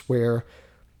sense, where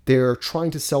they're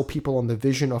trying to sell people on the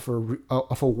vision of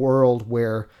a world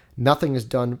where nothing is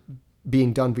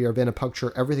being done via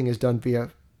venipuncture, everything is done via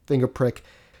finger prick,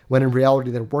 when in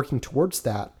reality they're working towards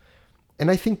that.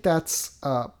 And I think that's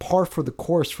par for the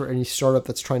course for any startup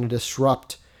that's trying to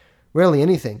disrupt really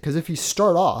anything. Because if you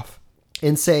start off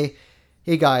and say,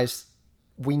 hey guys,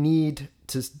 we need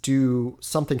to do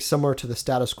something similar to the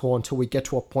status quo until we get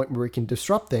to a point where we can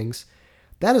disrupt things,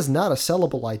 that is not a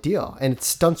sellable idea, and it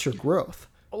stunts your growth.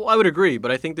 Well, I would agree,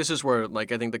 but I think this is where, I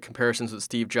think the comparisons with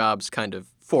Steve Jobs kind of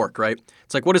fork, right?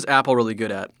 It's like, what is Apple really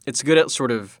good at? It's good at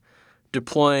sort of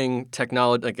deploying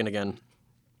technology, and again,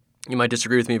 you might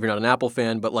disagree with me if you're not an Apple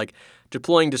fan, but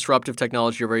deploying disruptive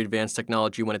technology or very advanced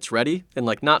technology when it's ready, and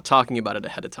not talking about it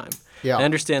ahead of time. Yeah. I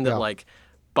understand that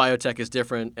biotech is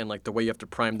different, and the way you have to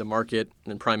prime the market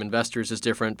and prime investors is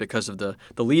different because of the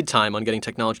lead time on getting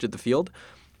technology to the field.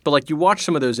 But like you watch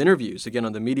some of those interviews again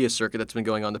on the media circuit that's been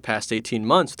going on the past 18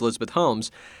 months with Elizabeth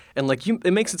Holmes, and like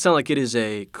it makes it sound like it is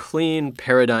a clean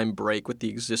paradigm break with the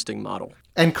existing model.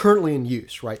 And currently in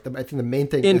use, right? I think the main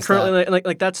thing And is currently, that...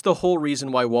 like that's the whole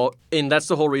reason why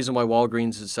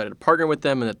Walgreens has decided to partner with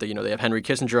them, and that they have Henry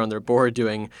Kissinger on their board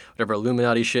doing whatever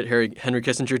Illuminati shit Henry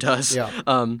Kissinger does. Yeah.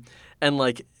 And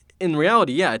like in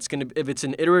reality, yeah, if it's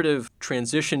an iterative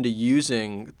transition to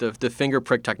using the finger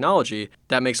prick technology,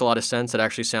 that makes a lot of sense. That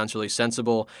actually sounds really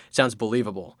sensible. It sounds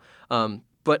believable.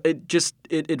 But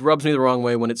it rubs me the wrong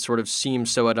way when it sort of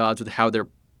seems so at odds with how they're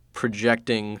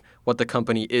projecting what the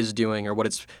company is doing or what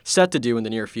it's set to do in the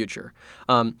near future.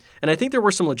 And I think there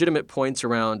were some legitimate points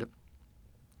around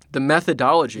the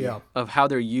methodology of how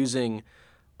they're using,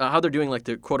 how they're doing like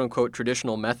the quote unquote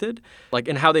traditional method, like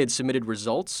and how they had submitted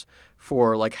results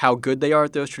for like how good they are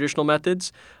at those traditional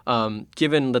methods,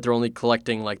 given that they're only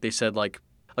collecting, like they said, like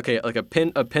a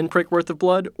pinprick worth of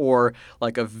blood or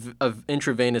like a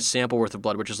intravenous sample worth of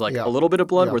blood, which is like a little bit of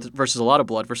blood versus a lot of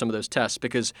blood for some of those tests.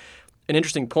 Because an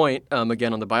interesting point,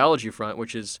 again, on the biology front,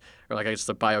 which is, or like I guess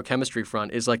the biochemistry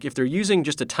front, is like if they're using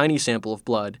just a tiny sample of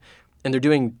blood and they're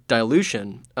doing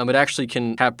dilution, it actually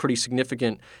can have pretty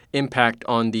significant impact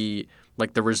on the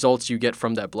results you get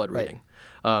from that blood reading.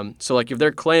 So like if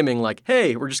they're claiming like,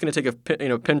 hey, we're just going to take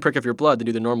a pinprick of your blood to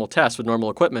do the normal test with normal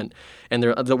equipment, and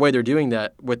the way they're doing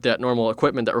that with that normal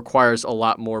equipment that requires a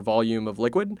lot more volume of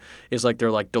liquid is like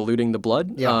they're like diluting the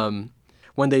blood.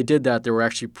 When they did that, there were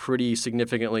actually pretty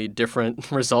significantly different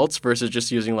results versus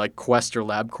just using like Quest or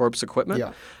LabCorp's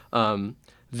equipment.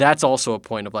 That's also a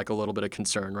point of like a little bit of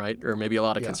concern, right? Or maybe a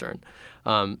lot of concern.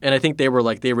 And I think they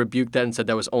rebuked that and said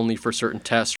that was only for certain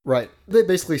tests. Right. They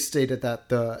basically stated that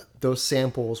those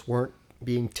samples weren't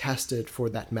being tested for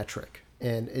that metric.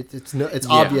 And it's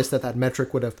obvious that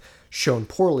metric would have shown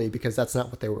poorly because that's not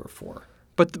what they were for.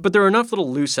 But there are enough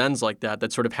little loose ends like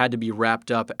that sort of had to be wrapped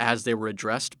up as they were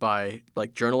addressed by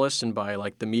like journalists and by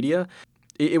like the media.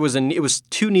 It was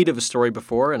too neat of a story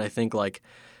before, and I think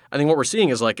what we're seeing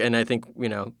is like, and I think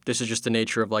this is just the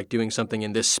nature of like doing something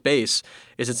in this space,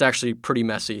 is it's actually pretty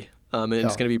messy, and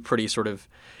it's going to be pretty sort of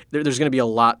there's going to be a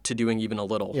lot to doing even a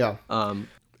little.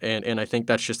 And I think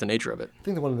that's just the nature of it. I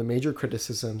think that one of the major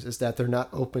criticisms is that they're not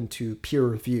open to peer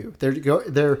review.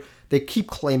 They keep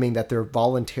claiming that they're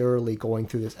voluntarily going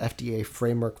through this FDA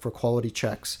framework for quality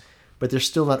checks, but they're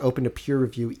still not open to peer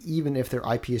review, even if their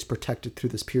IP is protected through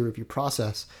this peer review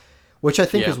process, which I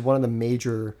think is one of the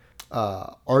major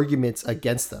arguments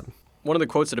against them. One of the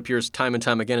quotes that appears time and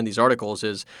time again in these articles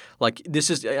is like,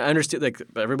 I understand, like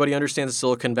everybody understands the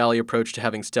Silicon Valley approach to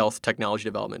having stealth technology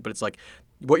development, but it's like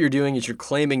what you're doing is you're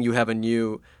claiming you have a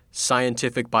new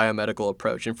scientific biomedical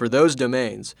approach. And for those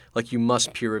domains, like you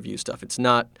must peer review stuff. It's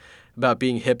not about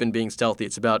being hip and being stealthy.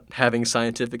 It's about having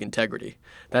scientific integrity.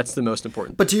 That's the most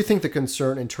important. But do you think the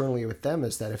concern internally with them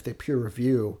is that if they peer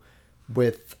review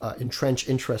with entrenched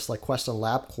interests like Quest and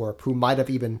LabCorp, who might have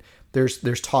even...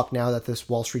 There's talk now that this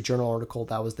Wall Street Journal article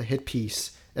that was the hit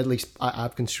piece, at least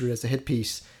I've considered it as a hit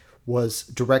piece, was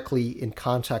directly in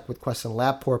contact with Quest and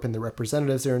LabCorp and the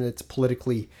representatives there, and it's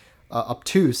politically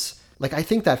obtuse. Like, I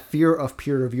think that fear of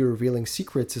peer review revealing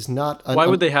secrets is not... Why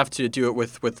would they have to do it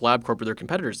with LabCorp or their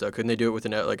competitors, though? Couldn't they do it with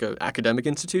an academic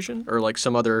institution or like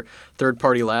some other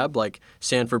third-party lab like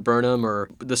Sanford Burnham or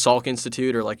the Salk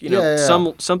Institute or like,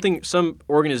 some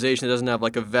organization that doesn't have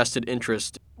like a vested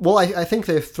interest? Well, I think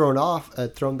they've thrown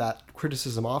that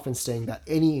criticism off in saying that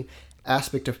any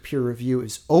aspect of peer review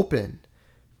is open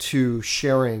to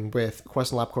sharing with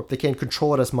Quest and LabCorp. They can't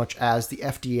control it as much as the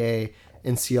FDA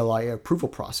and CLI approval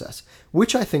process,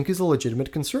 which I think is a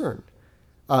legitimate concern.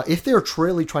 If they're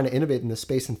truly trying to innovate in this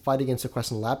space and fight against the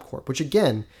Quest and LabCorp, which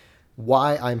again,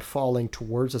 why I'm falling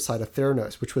towards the side of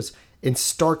Theranos, which was in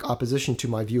stark opposition to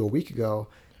my view a week ago,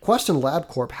 Quest and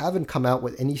LabCorp haven't come out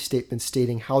with any statements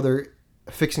stating how they're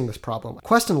fixing this problem.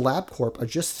 Quest and LabCorp are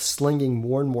just slinging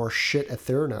more and more shit at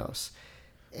Theranos.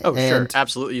 Sure.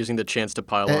 Absolutely using the chance to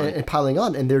pile on. And piling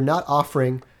on. And they're not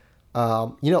offering...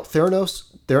 Theranos,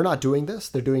 they're not doing this.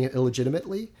 They're doing it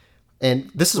illegitimately.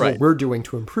 And this is what we're doing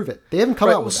to improve it. They haven't come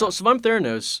out with that. So if I'm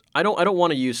Theranos, I don't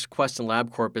want to use Quest and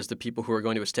LabCorp as the people who are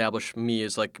going to establish me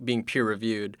as like being peer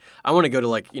reviewed. I want to go to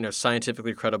like,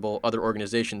 scientifically credible other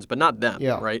organizations, but not them,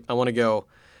 right? I want to go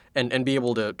and be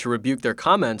able to rebuke their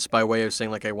comments by way of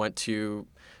saying like I went to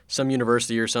some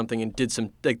university or something and did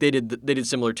some like they did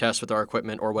similar tests with our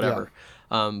equipment or whatever.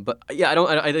 But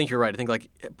I think you're right. I think like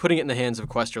putting it in the hands of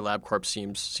Quest or LabCorp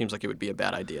seems like it would be a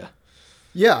bad idea.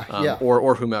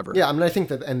 Or whomever. Yeah, I mean, I think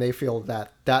that, and they feel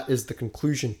that is the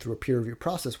conclusion through a peer review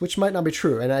process, which might not be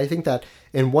true. And I think that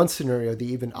in one scenario, they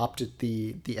even opted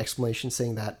the explanation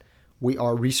saying that we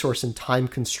are resource and time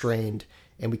constrained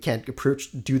and we can't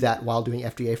do that while doing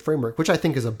FDA framework, which I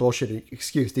think is a bullshit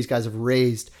excuse. These guys have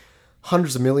raised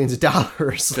hundreds of millions of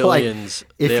dollars. Billions.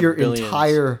 Like, if your billions.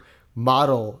 entire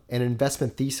model and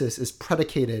investment thesis is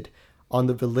predicated on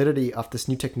the validity of this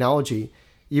new technology,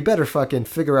 you better fucking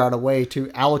figure out a way to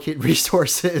allocate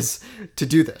resources to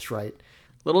do this, right?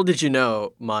 Little did you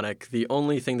know, Monik, the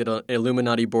only thing that an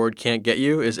Illuminati board can't get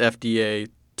you is FDA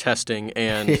testing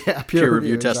and peer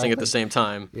review testing at the same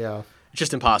time. Yeah. It's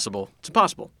just impossible. It's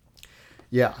impossible.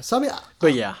 Yeah. So, I mean,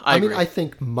 but yeah, I agree. mean, I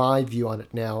think my view on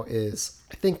it now is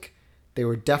I think they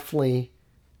were definitely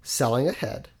selling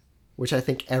ahead, which I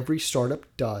think every startup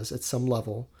does at some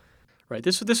level. Right.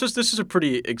 This is a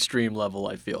pretty extreme level,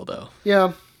 I feel, though.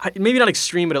 Yeah. Maybe not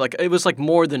extreme, but it was like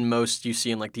more than most you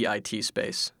see in like the IT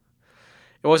space.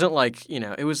 It wasn't like,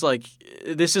 it was like,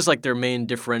 this is like their main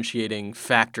differentiating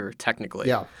factor technically.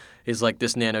 Yeah. Is like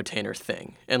this nanotainer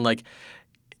thing. And like,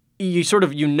 you sort of,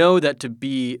 that to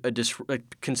be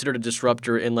considered a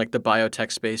disruptor in like the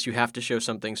biotech space, you have to show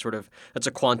something sort of that's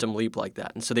a quantum leap like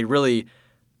that. And so they really,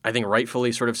 I think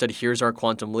rightfully sort of said, here's our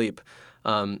quantum leap.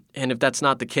 And if that's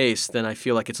not the case, then I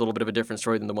feel like it's a little bit of a different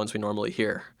story than the ones we normally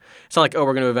hear. It's not like, we're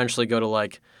going to eventually go to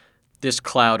like this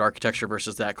cloud architecture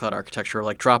versus that cloud architecture.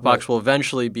 Like Dropbox will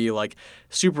eventually be like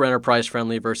super enterprise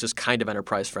friendly versus kind of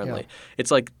enterprise friendly. Yeah.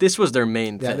 It's like this was their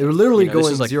main thing. Yeah, they were literally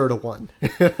going 0 to 1.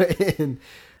 And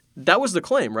that was the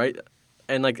claim, right?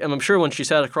 And like, I'm sure when she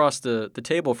sat across the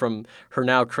table from her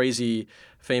now crazy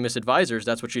famous advisors,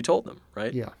 that's what she told them,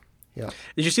 right? Yeah. Yeah.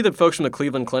 Did you see the folks from the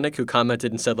Cleveland Clinic who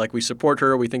commented and said, like, we support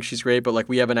her, we think she's great, but like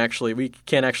we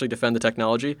can't actually defend the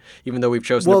technology, even though we've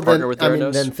chosen to partner with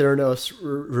Theranos? Then Theranos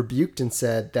rebuked and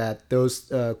said that those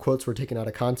quotes were taken out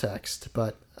of context,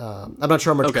 but I'm not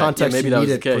sure how much context you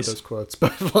needed for those quotes,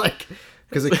 but like,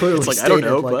 because it clearly like, stated, I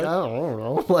don't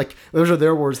know, like those are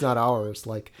their words, not ours.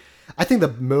 Like, I think the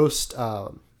most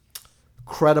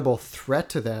credible threat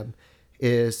to them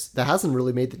is that hasn't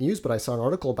really made the news, but I saw an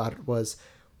article about it was.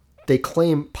 They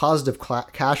claim positive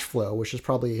cash flow, which is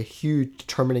probably a huge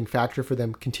determining factor for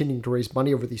them continuing to raise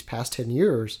money over these past 10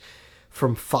 years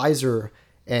from Pfizer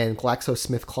and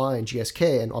GlaxoSmithKline,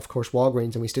 GSK, and of course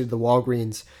Walgreens. And we stated the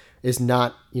Walgreens is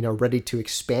not, ready to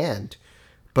expand.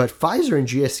 But Pfizer and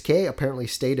GSK apparently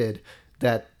stated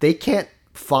that they can't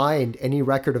find any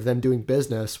record of them doing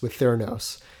business with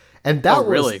Theranos. And that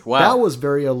that was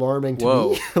very alarming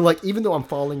to me. Like, even though I'm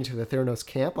falling into the Theranos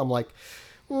camp, I'm like,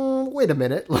 wait a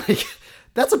minute, like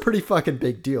that's a pretty fucking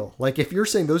big deal. Like if you're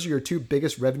saying those are your two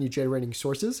biggest revenue generating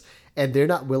sources and they're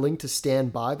not willing to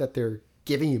stand by that they're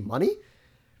giving you money,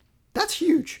 that's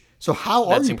huge. So how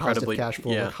are you positive cash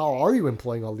flow? Yeah. Like how are you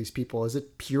employing all these people? Is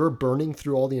it pure burning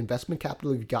through all the investment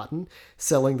capital you've gotten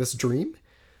selling this dream?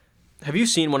 Have you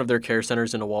seen one of their care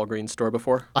centers in a Walgreens store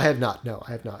before? I have not. No,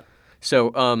 I have not.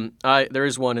 So there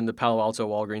is one in the Palo Alto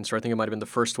Walgreens store. I think it might have been the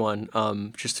first one,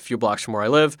 just a few blocks from where I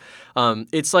live.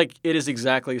 It's like it is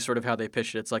exactly sort of how they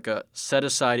pitched it. It's like a set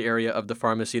aside area of the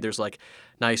pharmacy. There's like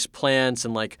nice plants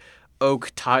and like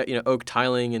oak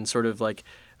tiling and sort of like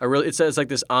it's like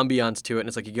this ambiance to it. And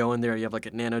it's like you go in there, you have like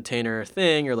a nanotainer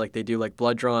thing, or like they do like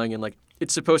blood drawing, and like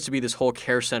it's supposed to be this whole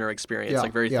care center experience,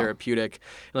 like very therapeutic.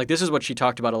 And like this is what she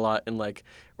talked about a lot, and like,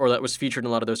 or that was featured in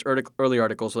a lot of those early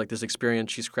articles, like this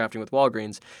experience she's crafting with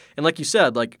Walgreens. And like you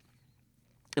said, like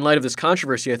in light of this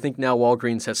controversy, I think now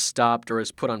Walgreens has stopped or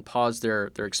has put on pause their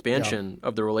expansion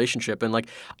of the relationship. And like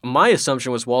my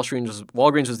assumption was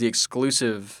Walgreens was the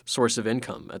exclusive source of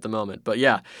income at the moment. But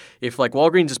yeah, if like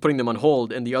Walgreens is putting them on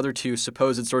hold and the other two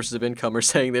supposed sources of income are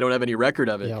saying they don't have any record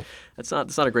of it, that's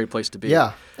not a great place to be.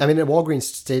 Yeah, I mean, Walgreens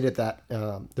stated that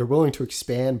they're willing to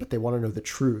expand, but they want to know the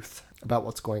truth about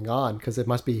what's going on because it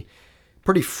must be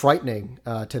pretty frightening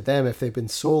to them if they've been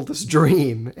sold this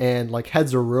dream and like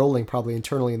heads are rolling probably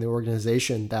internally in the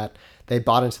organization that they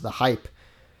bought into the hype.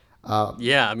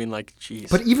 I mean, like, geez.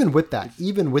 But even with that,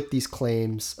 even with these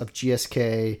claims of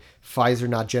GSK, Pfizer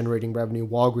not generating revenue,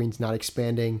 Walgreens not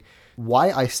expanding,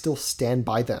 why I still stand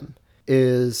by them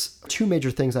is two major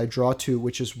things I draw to,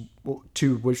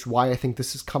 which why I think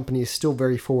this company is still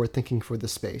very forward thinking for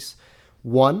this space.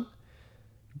 One,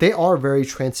 they are very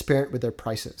transparent with their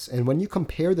prices. And when you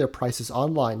compare their prices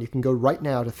online, you can go right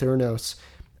now to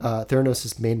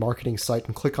Theranos' main marketing site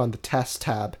and click on the tests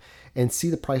tab and see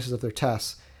the prices of their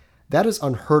tests. That is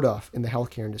unheard of in the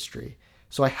healthcare industry.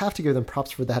 So I have to give them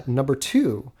props for that. Number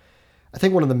two, I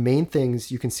think one of the main things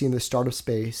you can see in the startup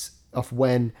space of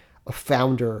when a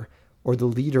founder or the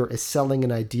leader is selling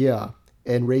an idea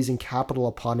and raising capital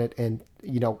upon it and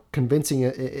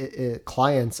convincing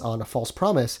clients on a false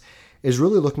promise is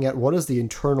really looking at what is the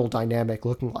internal dynamic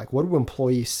looking like? What do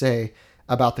employees say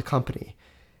about the company.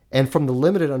 And from the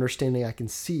limited understanding I can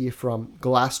see from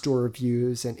Glassdoor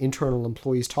reviews and internal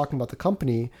employees talking about the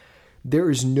company, there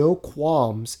is no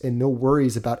qualms and no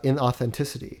worries about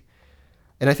inauthenticity.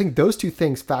 And I think those two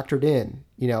things factored in,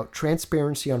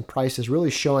 transparency on price is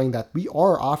really showing that we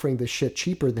are offering this shit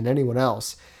cheaper than anyone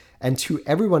else. And to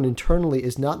everyone internally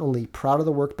is not only proud of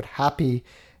the work, but happy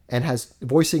and has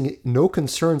voicing no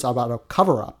concerns about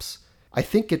cover-ups. I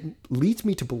think it leads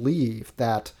me to believe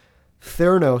that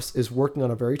Theranos is working on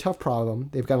a very tough problem.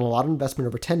 They've gotten a lot of investment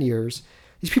over 10 years.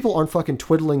 These people aren't fucking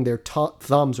twiddling their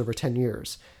thumbs over 10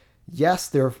 years. Yes,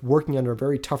 they're working under a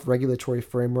very tough regulatory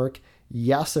framework.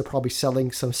 Yes, they're probably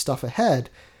selling some stuff ahead.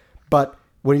 But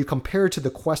when you compare it to the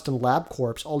Quest and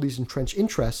LabCorp, all these entrenched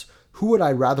interests, who would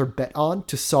I rather bet on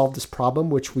to solve this problem,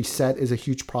 which we said is a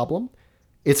huge problem?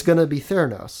 It's going to be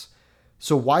Theranos.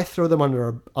 So why throw them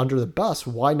under the bus?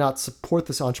 Why not support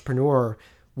this entrepreneur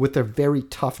with their very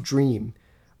tough dream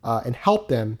and help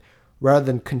them rather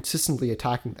than consistently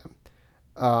attacking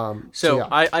them? So yeah.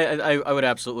 I would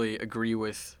absolutely agree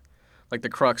with like the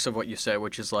crux of what you said,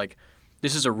 which is like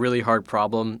this is a really hard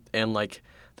problem, and like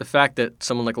the fact that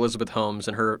someone like Elizabeth Holmes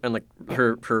and her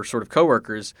sort of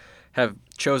coworkers have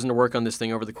chosen to work on this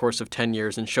thing over the course of 10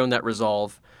 years and shown that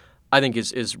resolve, I think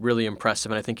is really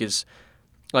impressive, and I think is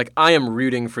like I am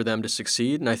rooting for them to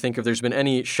succeed. And I think if there's been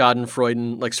any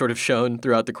Schadenfreude like sort of shown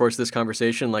throughout the course of this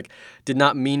conversation, like did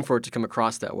not mean for it to come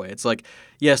across that way. It's like,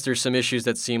 yes, there's some issues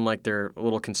that seem like they're a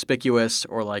little conspicuous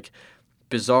or like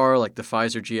bizarre, like the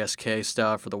Pfizer GSK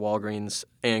stuff or the Walgreens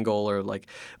angle, or like,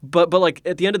 but like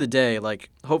at the end of the day, like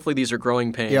hopefully these are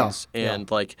growing pains,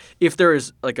 and like if there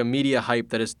is like a media hype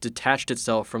that has detached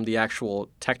itself from the actual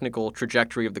technical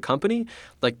trajectory of the company,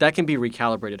 like that can be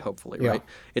recalibrated, hopefully, right?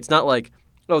 It's not like,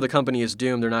 oh, the company is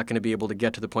doomed, they're not going to be able to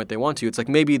get to the point they want to. It's like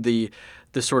maybe the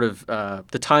sort of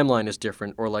the timeline is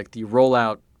different, or like the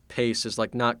rollout pace is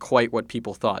like not quite what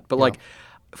people thought. But like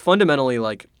fundamentally,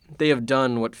 like they have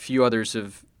done what few others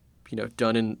have,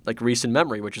 done in like recent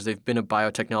memory, which is they've been a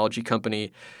biotechnology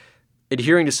company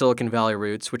adhering to Silicon Valley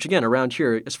roots, which again, around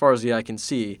here, as far as the eye can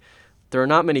see, there are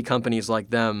not many companies like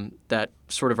them that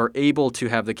sort of are able to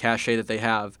have the cachet that they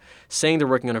have, saying they're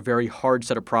working on a very hard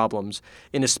set of problems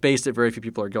in a space that very few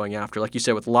people are going after, like you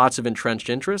said, with lots of entrenched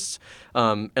interests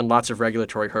and lots of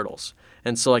regulatory hurdles.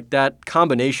 And so like that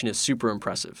combination is super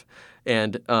impressive.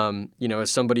 And, as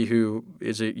somebody who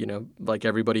is, like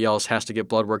everybody else has to get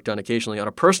blood work done occasionally on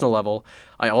a personal level,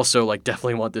 I also like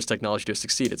definitely want this technology to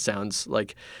succeed. It sounds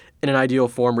like in an ideal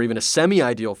form or even a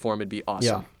semi-ideal form, it'd be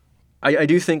awesome. Yeah. I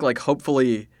do think like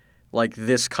hopefully like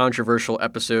this controversial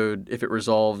episode, if it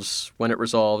resolves, when it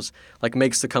resolves, like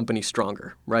makes the company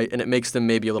stronger, right? And it makes them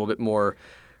maybe a little bit more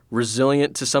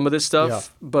resilient to some of this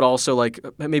stuff, but also like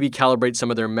maybe calibrate some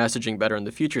of their messaging better in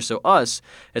the future. So us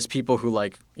as people who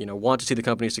like, want to see the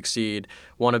company succeed,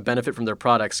 want to benefit from their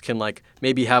products, can like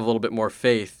maybe have a little bit more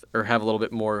faith or have a little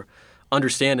bit more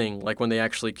understanding like when they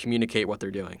actually communicate what they're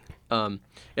doing. And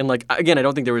like, again, I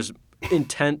don't think there was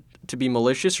intent to be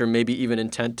malicious or maybe even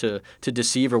intent to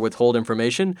deceive or withhold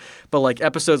information. But like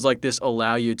episodes like this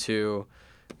allow you to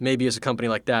maybe as a company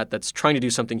like that's trying to do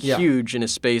something huge in a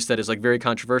space that is like very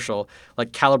controversial,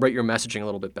 like calibrate your messaging a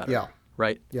little bit better.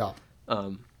 Right? Yeah.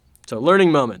 So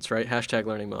learning moments, right?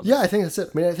 #learning moments. Yeah, I think that's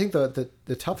it. I mean, I think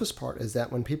the toughest part is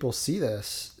that when people see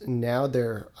this, now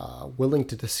they're willing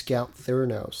to discount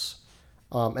Theranos.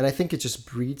 And I think it just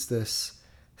breeds this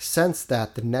sense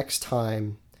that the next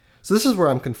time... So this is where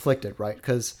I'm conflicted, right?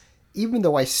 Because even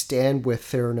though I stand with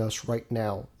Theranos right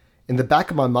now, in the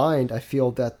back of my mind, I feel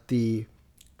that the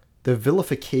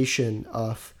vilification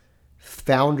of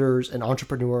founders and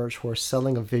entrepreneurs who are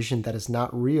selling a vision that is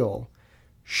not real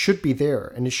should be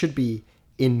there, and it should be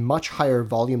in much higher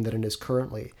volume than it is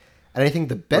currently. And I think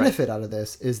the benefit out of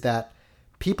this is that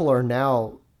people are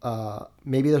now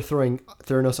maybe they're throwing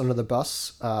Theranos under the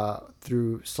bus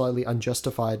through slightly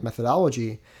unjustified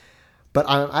methodology, but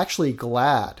I'm actually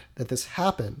glad that this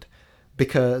happened,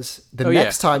 because the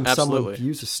next time someone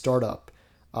views a startup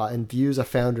and views a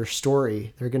founder's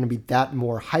story, they're going to be that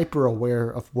more hyper aware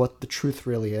of what the truth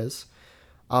really is.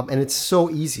 And it's so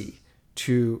easy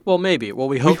to... Well, maybe. Well,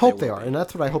 we hope they are. And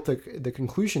that's what I hope the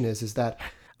conclusion is that...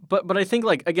 But I think,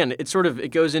 like, again,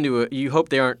 it goes into you hope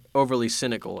they aren't overly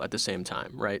cynical at the same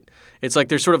time, right? It's like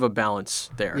there's sort of a balance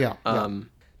there. Yeah.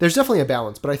 There's definitely a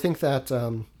balance, but I think that,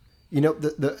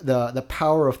 the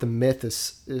power of the myth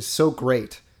is so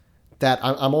great that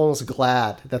I'm almost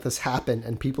glad that this happened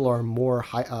and people are more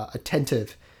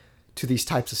attentive to these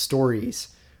types of stories.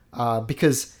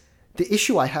 Because the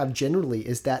issue I have generally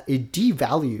is that it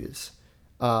devalues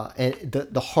and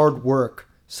the hard work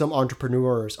some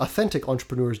entrepreneurs, authentic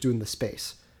entrepreneurs, do in the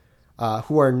space,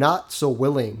 who are not so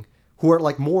willing, who are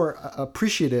like more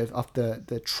appreciative of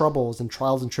the troubles and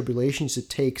trials and tribulations it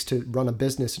takes to run a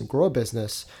business and grow a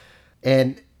business.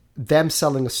 And them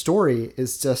selling a story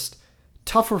is just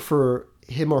tougher for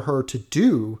him or her to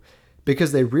do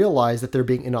because they realize that they're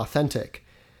being inauthentic.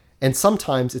 And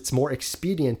sometimes it's more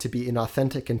expedient to be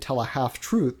inauthentic and tell a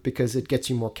half-truth because it gets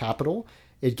you more capital,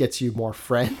 it gets you more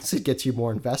friends, it gets you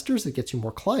more investors, it gets you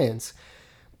more clients,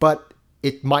 but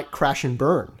it might crash and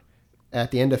burn at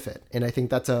the end of it. And I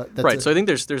think that's right. So I think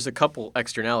there's a couple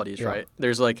externalities, yeah. right?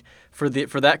 There's like for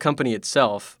that company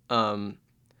itself,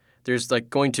 there's like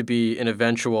going to be an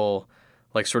eventual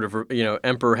like sort of,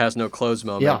 emperor has no clothes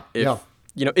moment.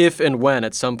 If and when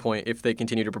at some point, if they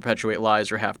continue to perpetuate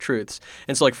lies or half-truths.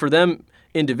 And so like for them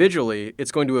individually,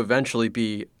 it's going to eventually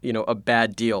be, a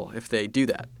bad deal if they do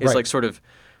that. It's like sort of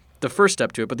the first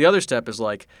step to it. But the other step is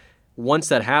like, once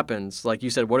that happens, like you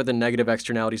said, what are the negative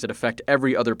externalities that affect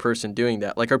every other person doing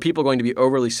that? Like, are people going to be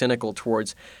overly cynical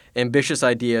towards ambitious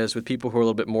ideas with people who are a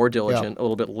little bit more diligent, a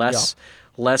little bit less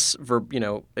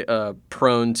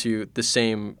prone to the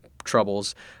same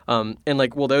troubles? And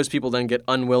like, will those people then get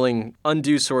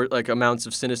undue sort like amounts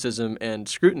of cynicism and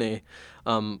scrutiny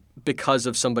because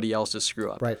of somebody else's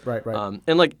screw up? Right.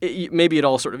 And like, maybe it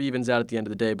all sort of evens out at the end of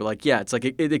the day, but like, yeah, it's like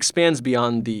it expands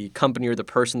beyond the company or the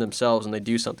person themselves when they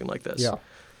do something like this.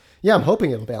 Yeah, I'm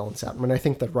hoping it'll balance out. I mean, I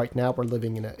think that right now we're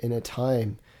living in a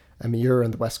time. I mean, you're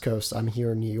on the West Coast. I'm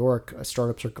here in New York.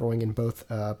 Startups are growing in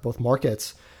both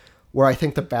markets, where I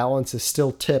think the balance is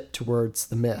still tipped towards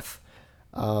the myth.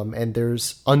 And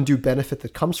there's undue benefit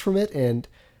that comes from it, and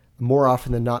more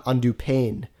often than not, undue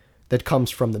pain that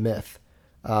comes from the myth,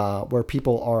 where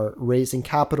people are raising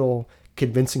capital,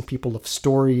 convincing people of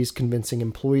stories, convincing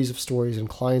employees of stories and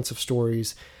clients of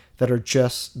stories that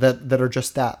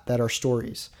are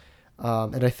stories.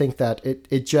 And I think that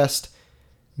it just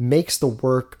makes the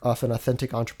work of an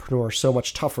authentic entrepreneur so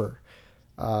much tougher,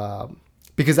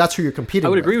 because that's who you're competing with. I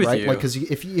would agree with right? you. Like, because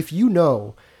if you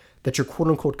know that your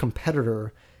quote-unquote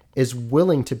competitor is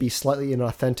willing to be slightly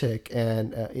inauthentic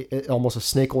and almost a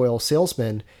snake oil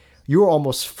salesman, you're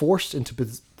almost forced into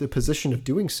the position of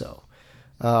doing so,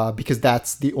 because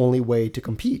that's the only way to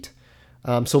compete.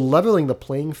 So leveling the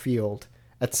playing field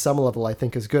at some level, I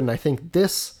think, is good. And I think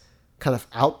this kind of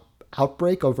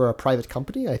outbreak over a private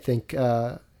company, I think,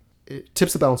 it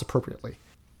tips the balance appropriately.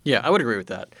 Yeah, I would agree with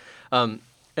that.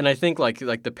 And I think like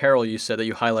the peril you said that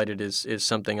you highlighted is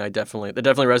something that definitely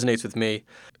resonates with me,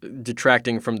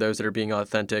 detracting from those that are being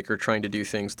authentic or trying to do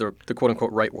things the quote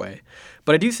unquote right way.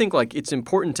 But I do think like it's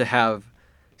important to have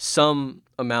some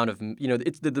amount of,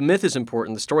 the myth is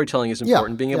important, the storytelling is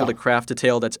important, being able to craft a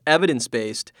tale that's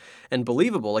evidence-based and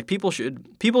believable. Like people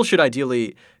should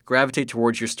ideally gravitate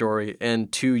towards your story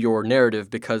and to your narrative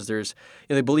because there's,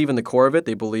 they believe in the core of it.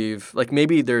 They believe like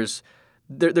maybe there's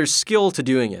skill to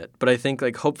doing it, but I think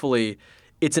like hopefully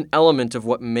it's an element of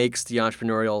what makes the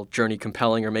entrepreneurial journey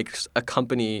compelling or makes a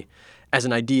company as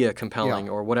an idea compelling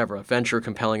or whatever, a venture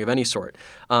compelling of any sort.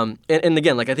 And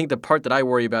again, like I think the part that I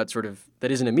worry about sort of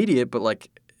that isn't immediate, but like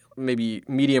maybe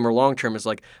medium or long term is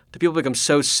like, do people become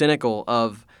so cynical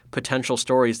of potential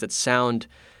stories that sound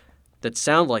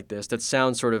like this, that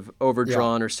sound sort of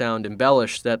overdrawn or sound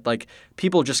embellished, that like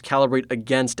people just calibrate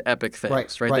against epic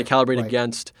things, right? They calibrate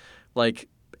against like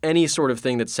any sort of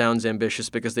thing that sounds ambitious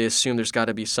because they assume there's got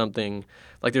to be something,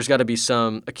 like there's got to be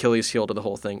some Achilles heel to the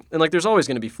whole thing. And like there's always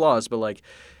going to be flaws, but like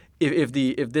if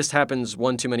this happens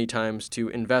one too many times to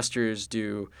investors,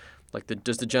 does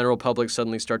the general public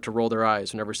suddenly start to roll their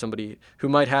eyes whenever somebody who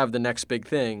might have the next big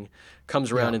thing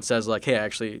comes around and says like, hey, I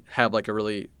actually have like a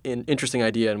really interesting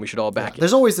idea and we should all back it.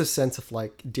 There's always this sense of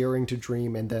like daring to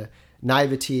dream, and the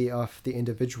naivety of the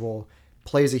individual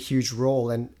plays a huge role.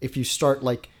 And if you start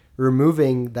like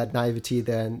removing that naivety,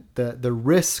 then the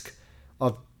risk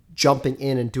of jumping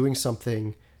in and doing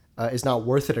something is not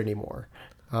worth it anymore.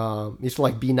 You have to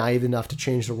like be naive enough to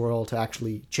change the world to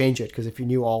actually change it, because if you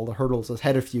knew all the hurdles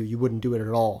ahead of you, you wouldn't do it at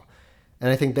all. And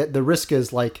I think that the risk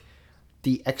is like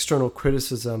the external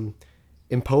criticism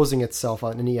imposing itself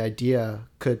on any idea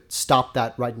could stop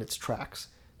that right in its tracks.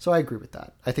 So I agree with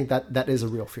that. I think that is a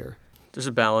real fear. There's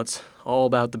a balance. All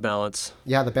about the balance.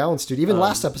 Yeah, the balance, dude. Even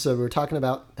last episode, we were talking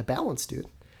about the balance, dude.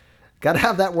 Got to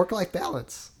have that work-life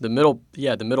balance. The middle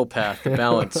path, the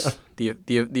balance,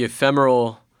 the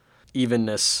ephemeral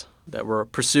evenness that we're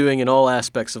pursuing in all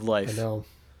aspects of life. I know,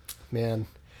 man.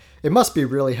 It must be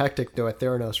really hectic though at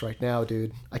Theranos right now,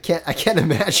 dude. I can't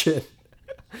imagine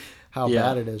how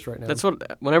bad it is right now. That's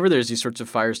whenever there's these sorts of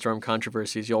firestorm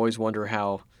controversies, you always wonder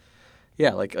how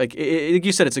Yeah, like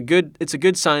you said, it's a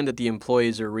good sign that the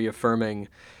employees are reaffirming,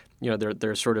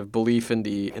 their sort of belief in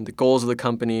the goals of the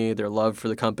company, their love for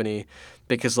the company,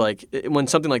 because like when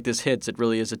something like this hits, it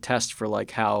really is a test for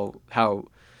like how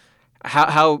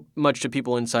much do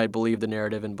people inside believe the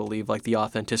narrative and believe like the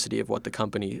authenticity of what the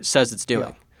company says it's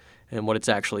doing, and what it's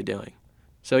actually doing.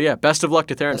 So yeah, best of luck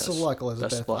to Theranos. Best of luck,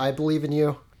 Elizabeth. Best of luck. I believe in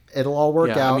you. It'll all work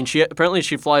Yeah, out. I mean,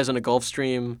 she flies on a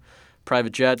Gulfstream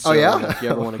private jet. So, Oh, yeah? If you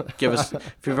ever want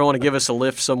to give us a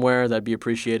lift somewhere, that'd be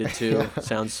appreciated too.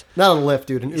 Sounds not a Lyft,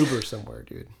 dude. An Uber somewhere,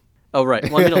 dude. Oh right.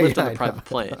 Well, I mean, a lift Yeah, on I a private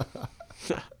plane.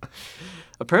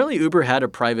 Apparently, Uber had a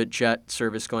private jet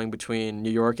service going between New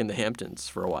York and the Hamptons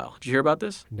for a while. Did you hear about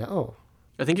this? No.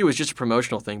 I think it was just a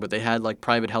promotional thing, but they had like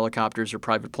private helicopters or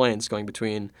private planes going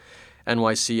between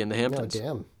NYC and the Hamptons. Oh,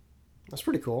 damn. That's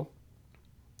pretty cool.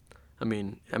 I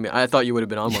mean, I thought you would have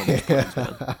been on one of those planes,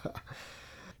 man.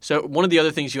 So one of the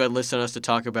other things you had listed on us to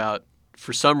talk about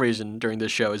for some reason during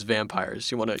this show is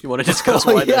vampires. You want to discuss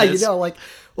why that is?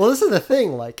 This is the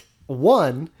thing. Like,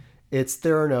 one, it's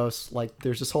Theranos. Like,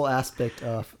 there's this whole aspect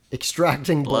of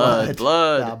extracting blood.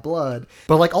 Yeah, blood.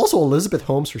 But like, also Elizabeth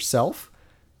Holmes herself.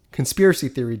 Conspiracy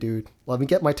theory, dude. Let me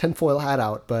get my tinfoil hat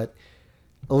out. But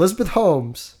Elizabeth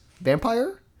Holmes,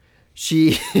 vampire.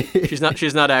 She's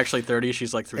not actually 30.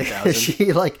 She's like 3,000.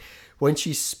 She like when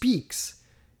she speaks,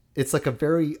 it's like a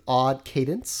very odd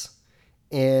cadence,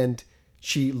 and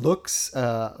she looks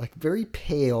like very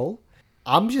pale.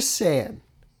 I'm just saying.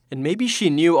 And maybe she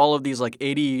knew all of these like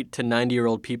 80 to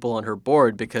 90-year-old people on her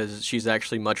board because she's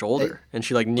actually much older, and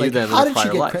she like knew them in a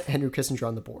prior life. How did she get Henry Kissinger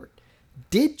on the board?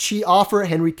 Did she offer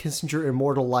Henry Kissinger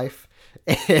immortal life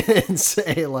and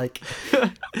say like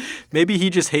maybe he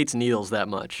just hates needles that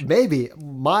much? Maybe.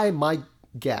 My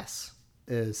guess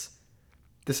is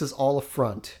this is all a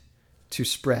front to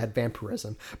spread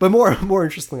vampirism. But more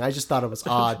interestingly, I just thought it was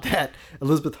odd that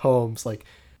Elizabeth Holmes like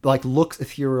looks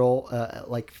ethereal,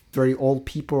 like very old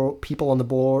people on the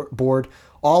board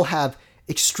all have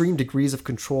extreme degrees of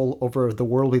control over the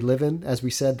world we live in. As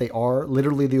we said, they are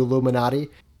literally the Illuminati.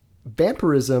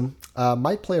 Vampirism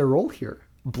might play a role here.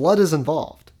 Blood is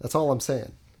involved. That's all I'm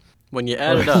saying. When you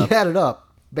add it up,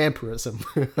 vampirism.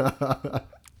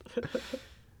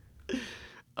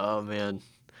 Oh man,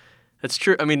 that's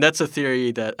true. I mean, that's a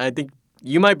theory that I think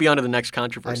you might be onto the next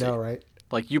controversy. I know, right?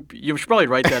 Like you should probably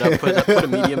write that up. Put a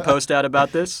Medium post out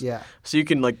about this. Yeah. So you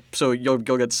can you'll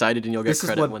get cited and you'll get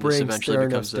credit when this eventually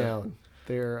becomes down.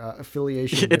 Their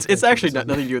affiliation. It's actually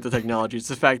nothing to do with the technology. It's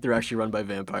the fact they're actually run by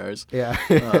vampires. Yeah.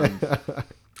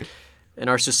 And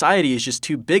our society is just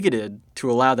too bigoted to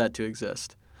allow that to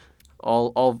exist.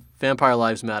 All vampire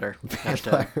lives matter.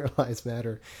 Vampire lives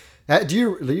matter. Do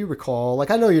you recall?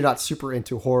 Like, I know you're not super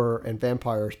into horror and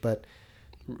vampires, but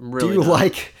really do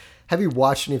you have you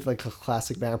watched any of like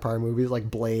classic vampire movies like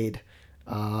Blade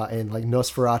and like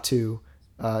Nosferatu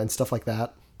and stuff like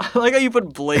that? I like how you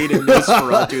put Blade and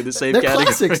Nosferatu in the same they're category.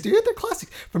 Classics, dude. They're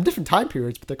classics from different time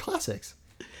periods, but they're classics.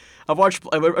 I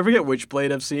forget which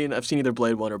Blade I've seen. I've seen either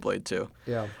Blade 1 or Blade 2.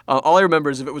 Yeah. All I remember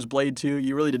is if it was Blade 2,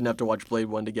 you really didn't have to watch Blade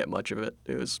 1 to get much of it.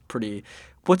 It was pretty...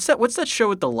 What's that show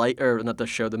with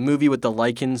the movie with the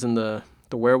lichens and the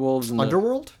werewolves and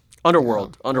Underworld?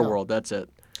 Underworld. Yeah. Underworld, yeah. That's it.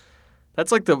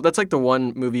 That's like the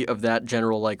one movie of that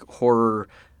general like horror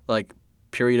like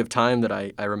period of time that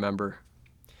I remember.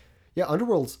 Yeah,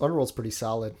 Underworld's pretty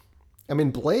solid. I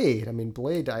mean Blade,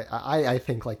 I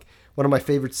think like one of my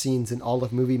favorite scenes in all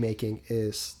of movie making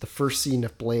is the first scene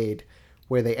of Blade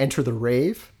where they enter the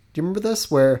rave. Do you remember this?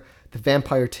 Where the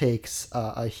vampire takes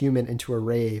a human into a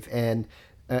rave, and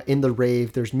in the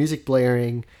rave there's music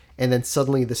blaring, and then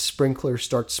suddenly the sprinkler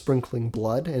starts sprinkling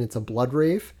blood, and it's a blood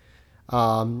rave.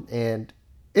 And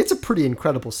it's a pretty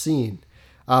incredible scene.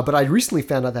 But I recently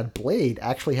found out that Blade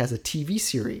actually has a TV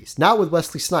series, not with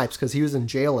Wesley Snipes because he was in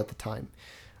jail at the time.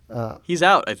 He's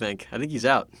out, I think. I think he's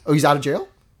out. Oh, he's out of jail?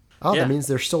 Oh, yeah. That means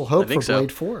there's still hope for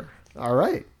Blade 4. All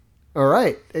right.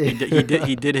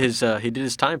 He did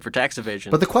his time for tax evasion.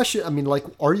 But the question,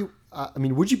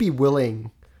 would you be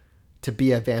willing to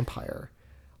be a vampire?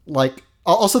 Like,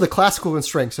 also the classical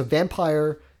constraints. So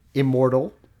vampire,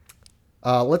 immortal.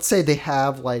 Let's say they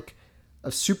have like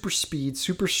a super speed,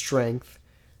 super strength,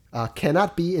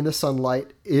 cannot be in the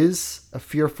sunlight, is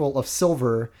fearful of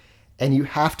silver, and you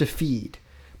have to feed.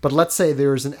 But let's say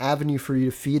there's an avenue for you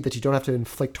to feed that you don't have to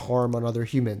inflict harm on other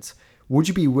humans. Would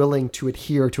you be willing to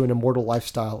adhere to an immortal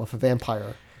lifestyle of a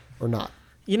vampire or not?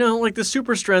 Like the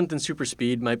super strength and super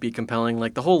speed might be compelling.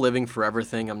 Like the whole living forever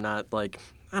thing, I'm not like,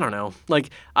 I don't know.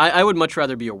 Like I would much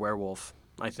rather be a werewolf,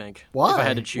 I think. Why? If I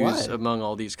had to choose among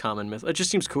all these common myths. It just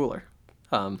seems cooler.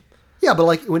 Yeah, but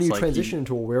like when you like transition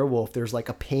into a werewolf, there's like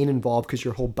a pain involved because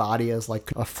your whole body is like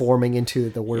forming into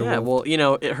the werewolf. Yeah,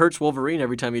 well, it hurts Wolverine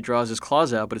every time he draws his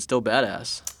claws out, but it's still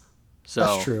badass. So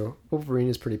That's true. Wolverine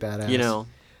is pretty badass. you know,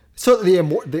 So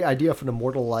the idea of an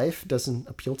immortal life doesn't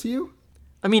appeal to you?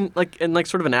 I mean, like in like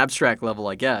sort of an abstract level,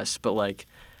 I guess, but like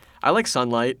I like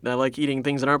sunlight and I like eating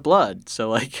things that aren't blood. So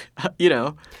like,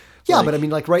 Yeah, like, but I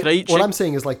mean, like, could I eat what I'm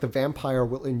saying is like the vampire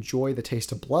will enjoy the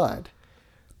taste of blood.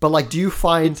 But like, do you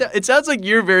find It sounds like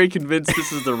you're very convinced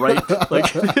this is the right,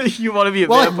 like, you want to be a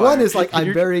well, vampire. like one is like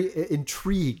I'm very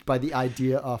intrigued by the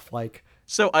idea of like.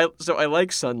 So I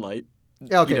like sunlight.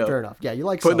 Yeah, okay, fair enough. Yeah, you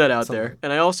like Putting that out sunlight. there,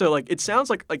 and I also like. It sounds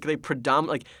like they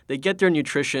like they get their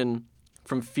nutrition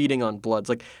from feeding on bloods.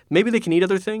 Like maybe they can eat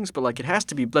other things, but like it has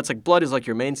to be. That's like blood is like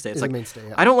your mainstay. It's Is like a mainstay,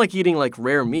 yeah. I don't like eating like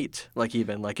rare meat. Like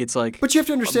even like it's like. But you have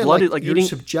to understand, blood like, is, like your eating.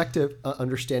 subjective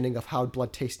understanding of how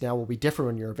blood tastes now will be different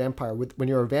when you're a vampire. When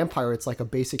you're a vampire, it's like a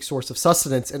basic source of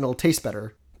sustenance, and it'll taste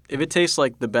better. If it tastes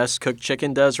like the best cooked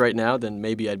chicken does right now, then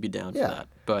maybe I'd be down Yeah. for that.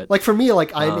 But Like for me,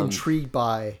 like I'm intrigued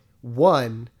by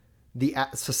the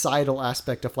societal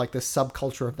aspect of like this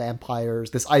subculture of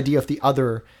vampires. This idea of the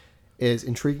other is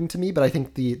intriguing to me, but I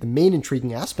think the main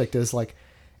intriguing aspect is like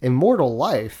immortal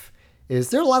life. Is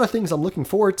there are a lot of things I'm looking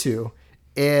forward to,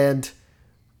 and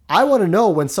I want to know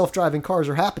when self-driving cars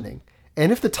are happening.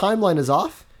 And if the timeline is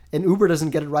off and Uber doesn't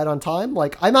get it right on time,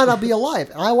 like I might not be alive,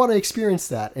 and I want to experience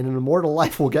that. And an immortal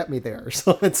life will get me there.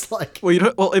 So it's like,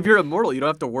 well, if you're immortal, you don't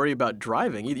have to worry about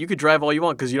driving. You could drive all you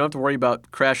want because you don't have to worry about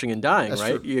crashing and dying, That's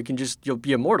right? true. You'll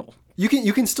be immortal. you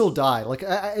can still die. Like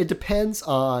it depends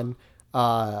on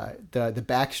the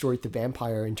backstory of the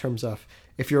vampire in terms of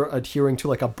if you're adhering to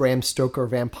like a Bram Stoker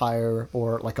vampire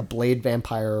or like a Blade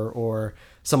vampire or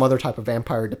some other type of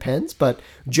vampire. It depends, but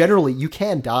generally you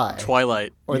can die.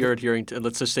 Twilight. You're adhering to.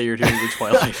 Let's just say you're adhering to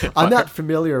Twilight. I'm not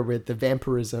familiar with the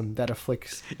vampirism that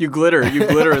afflicts. You glitter in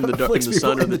the in the afflicts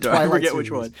sun people or the dark. I Twilight forget which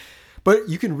series. one. But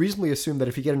you can reasonably assume that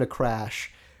if you get in a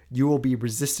crash, you will be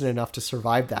resistant enough to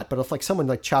survive that. But if like someone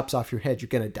like chops off your head, you're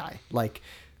gonna die. Like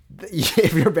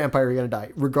if you're a vampire, you're gonna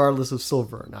die, regardless of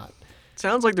silver or not.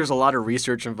 Sounds like there's a lot of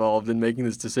research involved in making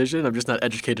this decision. I'm just not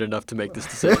educated enough to make this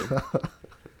decision.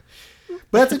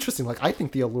 But that's interesting. Like I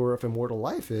think the allure of immortal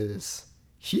life is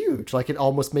huge. Like it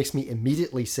almost makes me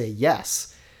immediately say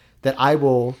yes, that I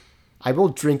will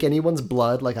drink anyone's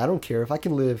blood. Like I don't care if I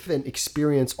can live and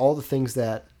experience all the things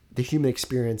that the human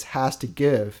experience has to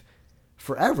give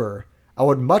forever. I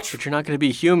would much. But you're not going to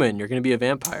be human. You're going to be a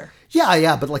vampire.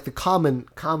 Yeah, but like the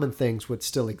common things would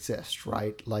still exist,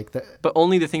 right? Like But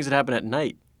only the things that happen at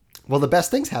night. well, the best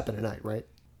things happen at night, right?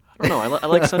 I don't know. I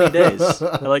like sunny days.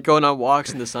 I like going on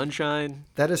walks in the sunshine.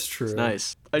 That is true. It's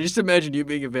nice. I just imagine you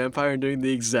being a vampire and doing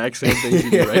the exact same things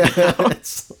you do right now.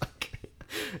 It's like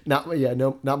not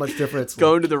much different. It's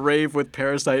Going to the rave with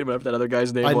Parasite, whatever that other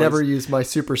guy's name was. I never use my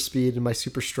super speed and my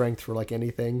super strength for like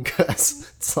anything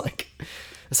because it's like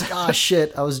ah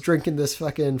shit, I was drinking this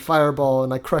fucking Fireball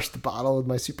and I crushed the bottle with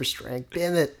my super strength.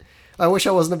 Damn it. I wish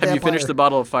I wasn't a vampire. Have you finished the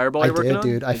bottle of Fireball you're working did, on?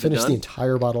 dude. I Is it finished the done?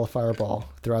 entire bottle of Fireball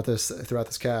throughout this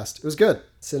cast. It was good.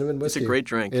 Cinnamon whiskey. It's a great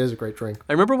drink. It is a great drink.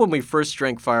 I remember when we first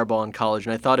drank Fireball in college,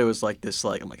 and I thought it was like this,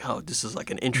 like I'm like, oh, this is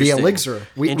like an interesting, elixir.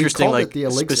 We interesting, called like it the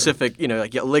elixir. specific,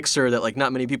 like elixir that like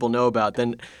not many people know about.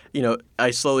 Then,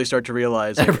 I slowly start to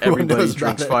realize like, Everyone everybody knows about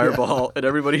drinks it, yeah. Fireball, and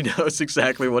everybody knows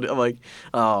exactly what. I'm like,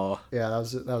 oh, Yeah, that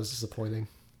was disappointing.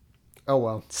 Oh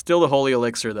well. still the holy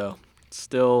elixir though.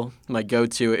 Still my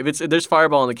go-to. If there's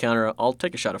Fireball on the counter, I'll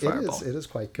take a shot of Fireball. It is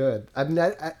quite good. I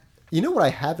mean, you know what I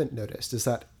haven't noticed is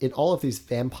that in all of these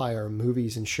vampire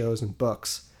movies and shows and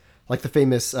books, like the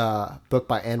famous book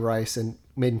by Anne Rice and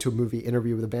made into a movie,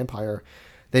 Interview with a Vampire,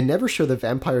 they never show the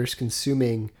vampires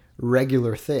consuming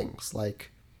regular things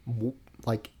like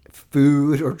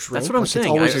food or drink. That's what I'm Like, it's saying.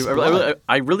 always just blood.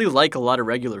 I really like a lot of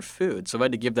regular food, so if I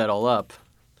had to give that all up.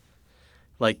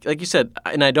 Like you said,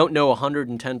 and I don't know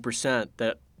 110%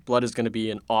 that blood is going to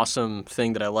be an awesome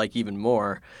thing that I like even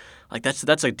more. Like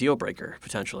that's a deal breaker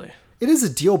potentially. It is a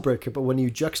deal breaker, but when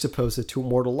you juxtapose it to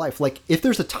immortal life, like if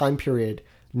there's a time period,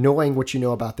 knowing what you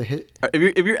know about the hit.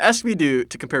 If you're asking me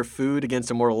to compare food against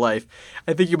immortal life,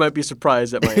 I think you might be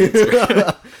surprised at my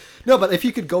answer. No, but if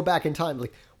you could go back in time,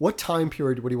 like what time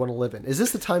period would you want to live in? Is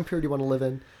this the time period you want to live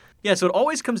in? Yeah, so it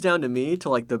always comes down to me to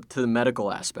like to the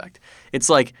medical aspect. It's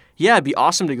like, yeah, it'd be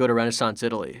awesome to go to Renaissance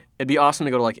Italy. It'd be awesome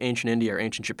to go to like ancient India or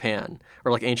ancient Japan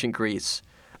or like ancient Greece,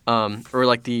 or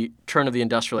like the turn of the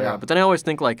industrial era. But then I always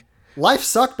think like life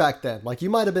sucked back then. Like you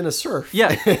might have been a serf.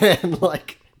 Yeah. And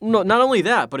like no, not only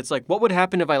that, but it's like what would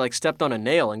happen if I like stepped on a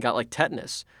nail and got like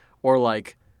tetanus, or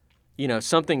like,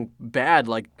 something bad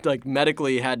like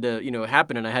medically had to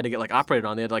happen, and I had to get like operated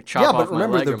on. They had to like chop Yeah, off but my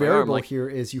remember leg the or my arm. variable Like, here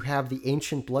is you have the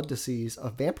ancient blood disease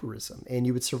of vampirism, and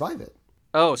you would survive it.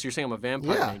 oh, so you're saying I'm a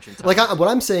vampire in Yeah, ancient times? like what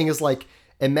I'm saying is like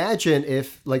imagine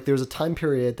if like there was a time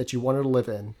period that you wanted to live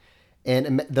in,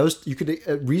 and those you could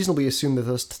reasonably assume that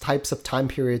those types of time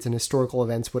periods and historical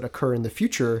events would occur in the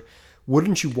future.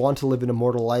 Wouldn't you want to live an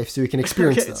immortal life so you can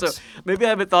experience Okay, those? so maybe I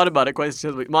haven't thought about it quite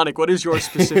specifically. Monik, what is your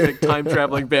specific time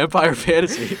traveling vampire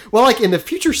fantasy? Well, like in the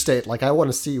future state, like I want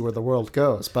to see where the world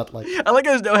goes, but like I like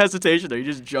there's no hesitation there. You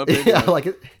just jump in. yeah, like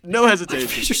no hesitation.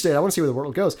 Future state, I want to see where the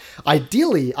world goes.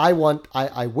 Ideally, I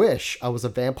wish I was a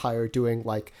vampire doing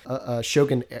like a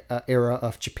shogun era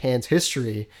of Japan's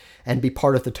history and be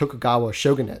part of the Tokugawa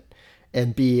shogunate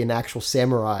and be an actual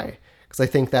samurai. Because I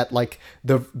think that like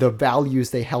the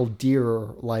values they held dear,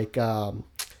 like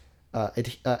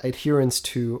adherence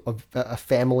to a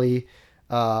family,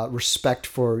 respect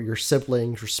for your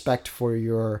siblings, respect for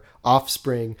your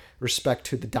offspring, respect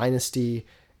to the dynasty,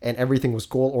 and everything was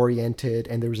goal oriented,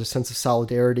 and there was a sense of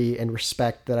solidarity and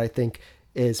respect that I think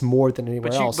is more than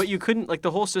anywhere else. But you couldn't, like,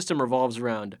 the whole system revolves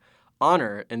around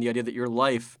honor and the idea that your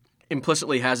life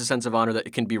implicitly has a sense of honor that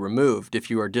it can be removed if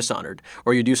you are dishonored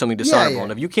or you do something dishonorable. Yeah.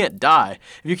 And if you can't die,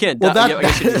 well,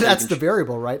 that's the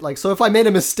variable, right? Like, so if I made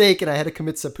a mistake and I had to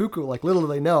commit seppuku, like, little do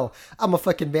they know, I'm a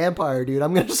fucking vampire, dude.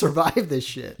 I'm going to survive this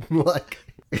shit. Like,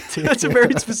 that's a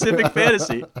very specific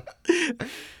fantasy.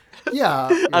 Yeah.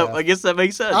 I guess that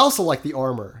makes sense. I also like the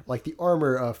armor. Like, the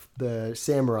armor of the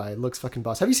samurai looks fucking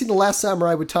boss. Have you seen The Last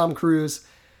Samurai with Tom Cruise?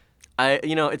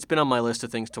 It's been on my list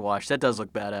of things to watch. That does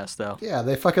look badass, though. Yeah,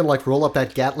 they fucking like roll up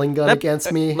that Gatling gun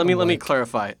against me. Let me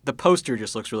clarify. The poster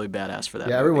just looks really badass for that.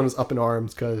 Yeah, movie. everyone was up in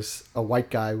arms because a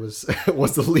white guy was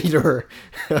the leader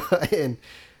in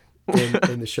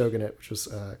the shogunate, which was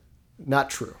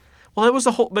not true. Well,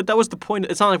 that was the point.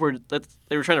 It's not like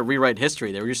they were trying to rewrite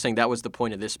history. They were just saying that was the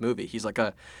point of this movie. He's like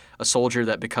a soldier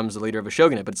that becomes the leader of a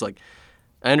shogunate, but it's like,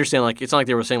 I understand, like, it's not like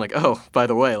they were saying, like, oh, by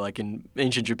the way, like, in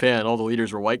ancient Japan, all the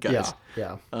leaders were white guys.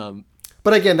 Yeah.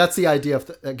 But again, that's the idea of,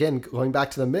 again, going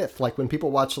back to the myth. Like, when people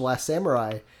watch The Last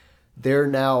Samurai, their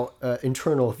now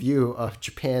internal view of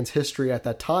Japan's history at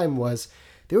that time was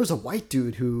there was a white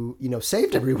dude who,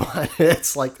 saved everyone.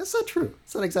 It's like, that's not true.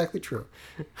 It's not exactly true.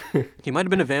 He might have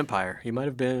been a vampire. He might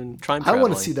have been time traveling. I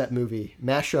want to see that movie,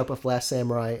 mashup of Last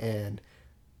Samurai and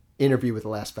Interview with the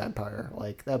Last Vampire.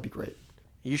 Like, that'd be great.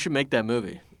 You should make that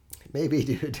movie. Maybe,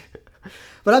 dude.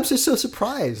 But I'm just so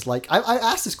surprised. Like, I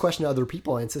asked this question to other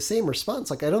people, and it's the same response.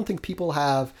 Like, I don't think people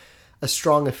have a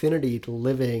strong affinity to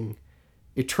living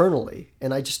eternally.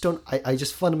 And I just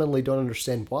fundamentally don't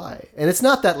understand why. And it's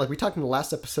not that, like we talked in the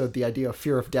last episode, the idea of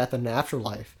fear of death and an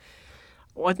afterlife.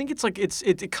 Well, I think it's like,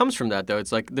 it comes from that, though.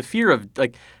 It's like the fear of,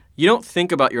 like, you don't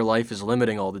think about your life as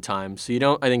limiting all the time. So you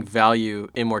don't, I think, value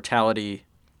immortality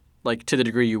like to the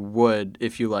degree you would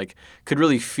if you like could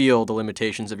really feel the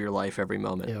limitations of your life every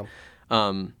moment.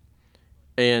 Yeah.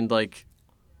 And like,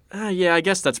 yeah, I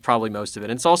guess that's probably most of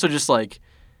it. And it's also just like,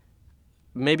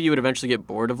 maybe you would eventually get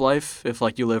bored of life if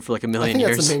like you live for like a million years.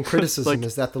 I think that's the main criticism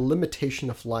is that the limitation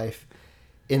of life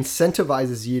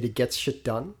incentivizes you to get shit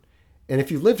done. And if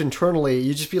you lived internally,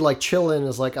 you'd just be like chilling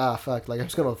as like, fuck, like I'm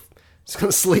just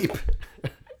gonna sleep.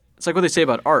 It's like what they say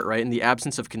about art, right? In the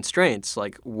absence of constraints,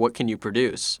 like, what can you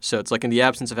produce? So it's like in the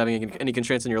absence of having any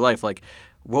constraints in your life, like,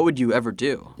 what would you ever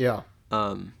do? Yeah.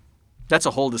 That's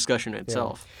a whole discussion in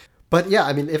itself. Yeah. But yeah,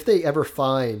 I mean, if they ever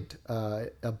find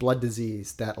a blood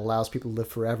disease that allows people to live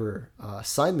forever,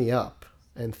 sign me up.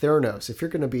 And Theranos, if you're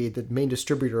going to be the main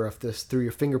distributor of this through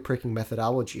your finger pricking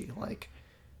methodology, like,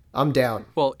 I'm down.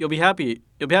 Well, you'll be happy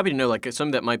to know, like,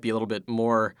 something that might be a little bit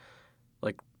more,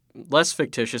 like, less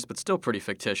fictitious, but still pretty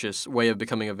fictitious way of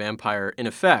becoming a vampire, in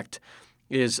effect,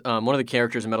 is one of the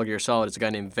characters in Metal Gear Solid is a guy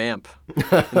named Vamp.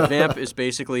 And Vamp is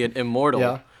basically an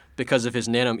immortal because of his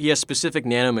he has specific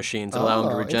nanomachines that allow him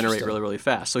to regenerate really, really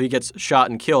fast. So he gets shot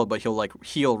and killed, but he'll like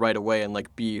heal right away and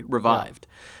like be revived.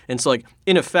 Yeah. And so like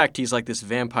in effect, he's like this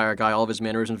vampire guy. All of his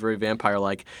mannerisms are very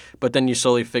vampire-like. But then you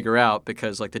slowly figure out,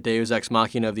 because like the Deus Ex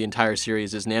Machina of the entire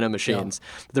series is nanomachines,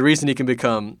 the reason he can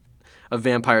become a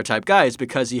vampire type guy is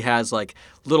because he has like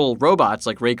little robots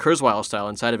like Ray Kurzweil style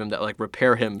inside of him that like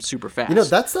repair him super fast.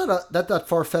 That's not that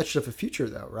far-fetched of a future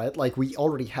though, right? Like we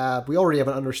already have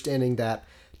an understanding that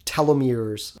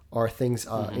telomeres are things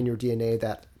in your DNA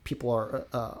that people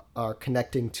are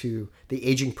connecting to the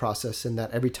aging process, and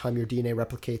that every time your DNA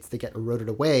replicates, they get eroded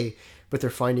away, but they're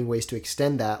finding ways to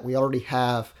extend that. We already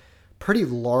have pretty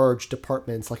large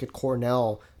departments like at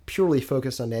Cornell purely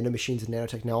focused on nanomachines and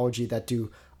nanotechnology that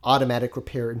do automatic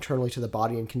repair internally to the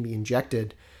body and can be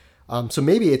injected. So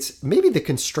maybe the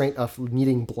constraint of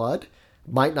needing blood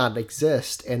might not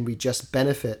exist, and we just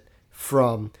benefit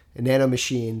from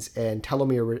nanomachines and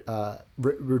telomere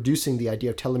reducing the idea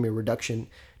of telomere reduction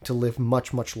to live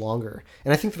much, much longer.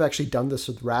 And I think they've actually done this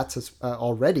with rats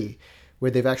already,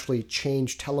 where they've actually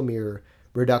changed telomere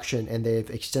reduction and they've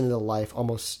extended the life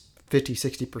almost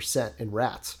 50-60% in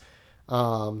rats.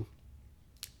 So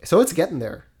it's getting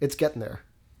there. It's getting there.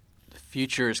 The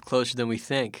future is closer than we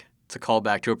think. It's a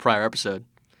callback to a prior episode.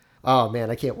 Oh man,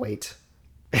 I can't wait.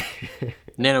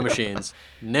 Nanomachines.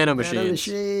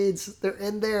 Nanomachines. They're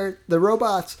in there. The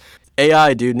robots.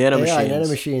 AI, dude. Nanomachines. AI,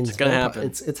 nanomachines. It's going to happen.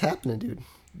 It's happening, dude.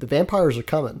 The vampires are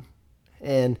coming.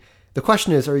 And the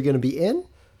question is, are you going to be in?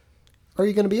 Or are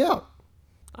you going to be out?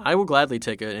 I will gladly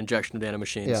take an injection of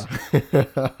nanomachines.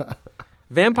 Yeah.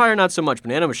 Vampire, not so much, but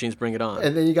nanomachines, bring it on.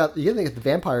 And then you got the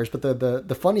vampires, but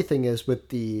the funny thing is with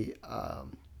the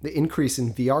increase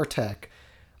in VR tech,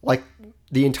 like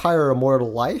the entire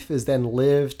immortal life is then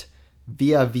lived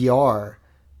via VR.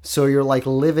 So you're like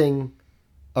living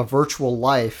a virtual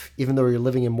life, even though you're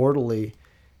living immortally,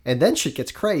 and then shit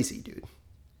gets crazy, dude.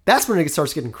 That's when it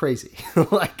starts getting crazy.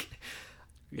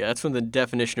 Yeah, that's when the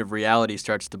definition of reality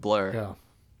starts to blur. Yeah.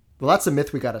 Well, that's a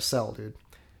myth we got to sell, dude.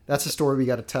 That's a story we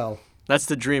got to tell. That's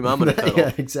the dream I'm going to peddle.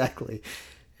 Yeah, exactly.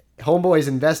 Homeboys,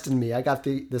 invest in me. I got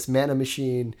this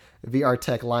Nanomachine VR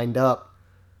tech lined up.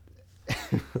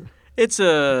 It's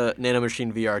a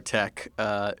nanomachine VR tech.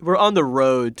 We're on the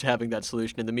road to having that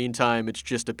solution. In the meantime, it's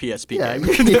just a PSP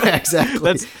game. Yeah,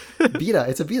 exactly. Vita.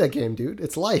 It's a Vita game, dude.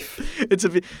 It's life. It's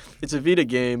a Vita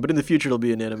game, but in the future it'll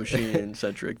be a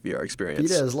nanomachine-centric VR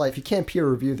experience. Vita is life. You can't peer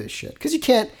review this shit because you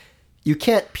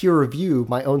can't peer review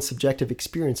my own subjective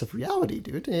experience of reality,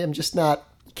 dude. I'm just not.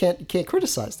 You can't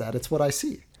criticize that. It's what I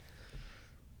see.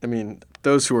 I mean,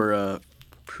 those who are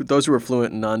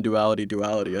fluent in non-duality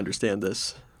duality understand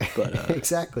this. But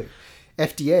exactly.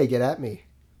 FDA, get at me.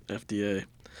 FDA.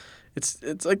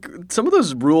 It's like some of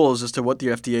those rules as to what the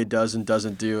FDA does and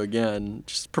doesn't do, again,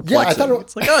 just perplexing. Yeah, I thought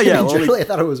it's like, oh yeah. I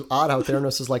thought it was odd how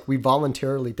Theranos is like, we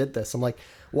voluntarily did this. I'm like,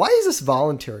 why is this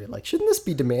voluntary? Like, shouldn't this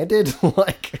be demanded?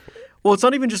 Well, it's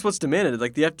not even just what's demanded.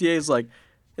 Like the FDA is like,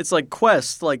 it's like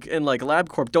Quest, like and like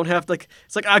LabCorp don't have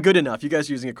it's like good enough. You guys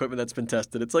are using equipment that's been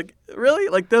tested. It's like, really?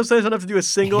 Like those guys don't have to do a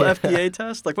single FDA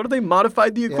test? Like what if they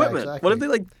modified the equipment? Yeah, exactly. What if they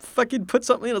like fucking put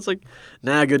something in? It's like,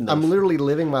 nah, good enough. I'm literally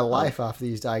living my life off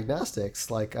these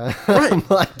diagnostics. Like, right.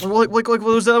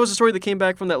 that was a story that came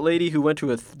back from that lady who went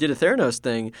to did a Theranos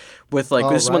thing with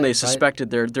this is when they suspected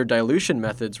their dilution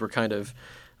methods were kind of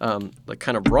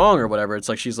wrong or whatever. It's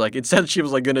like she's like, it said she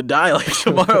was like gonna die like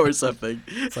tomorrow or something.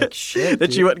 It's like shit. Then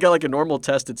she went and got like a normal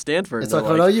test at Stanford. It's like,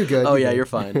 oh no, you good? Oh yeah, you're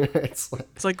fine. It's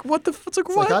like what the? It's like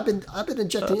what? Like I've been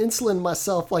injecting insulin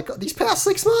myself like these past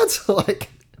 6 months.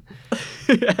 Like,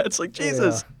 yeah, it's like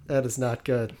Jesus. Yeah, that is not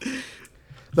good.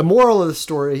 The moral of the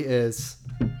story is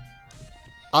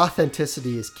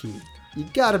authenticity is key. You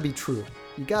gotta be true.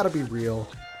 You gotta be real.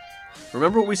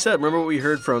 Remember what we said. Remember what we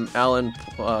heard from Alan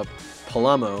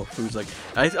Palamo, who's like,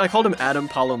 I called him Adam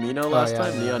Palomino last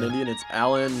time, Neon Indian. It's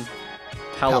Alan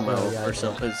Palamo or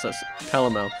something. It's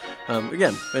Palamo.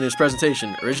 Again, in his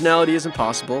presentation, originality isn't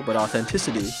possible, but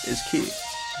authenticity is key.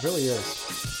 It really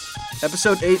is.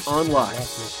 Episode 8 on live.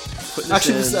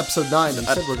 Actually, this is episode 9. We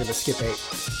said we're going to skip 8.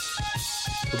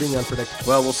 We're being unpredictable.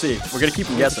 Well, we'll see. We're going to keep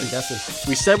them guessing.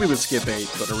 We said we would skip 8,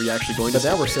 but are we actually going to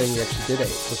skip 8? But now we're saying we actually did 8.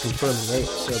 We're confirming 8.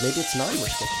 So maybe it's 9 we're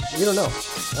skipping. We don't know.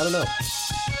 I don't know.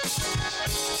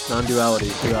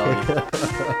 Non-duality. Duality.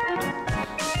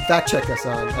 Fact check us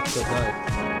on episode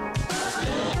 9.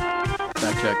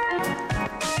 Fact check.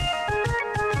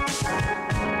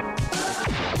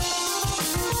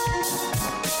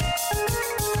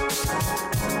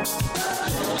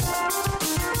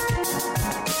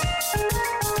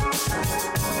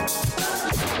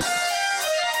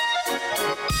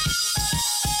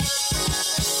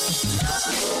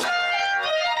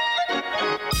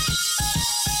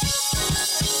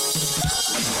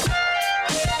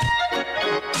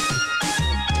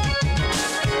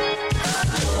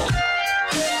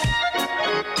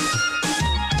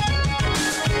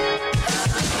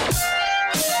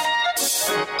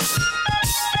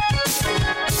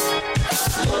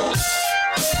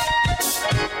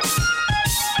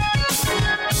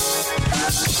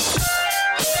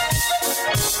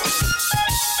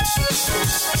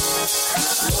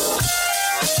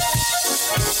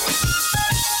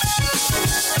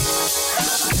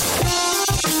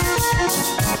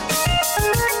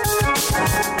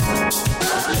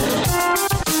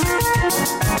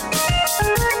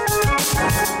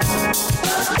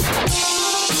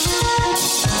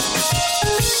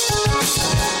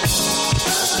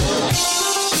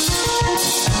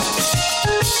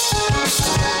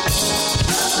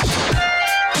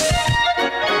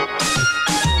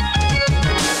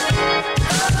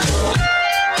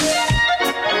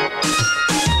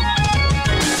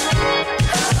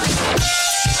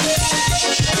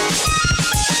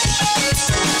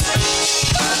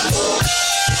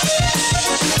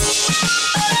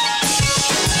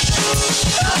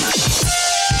 Bye.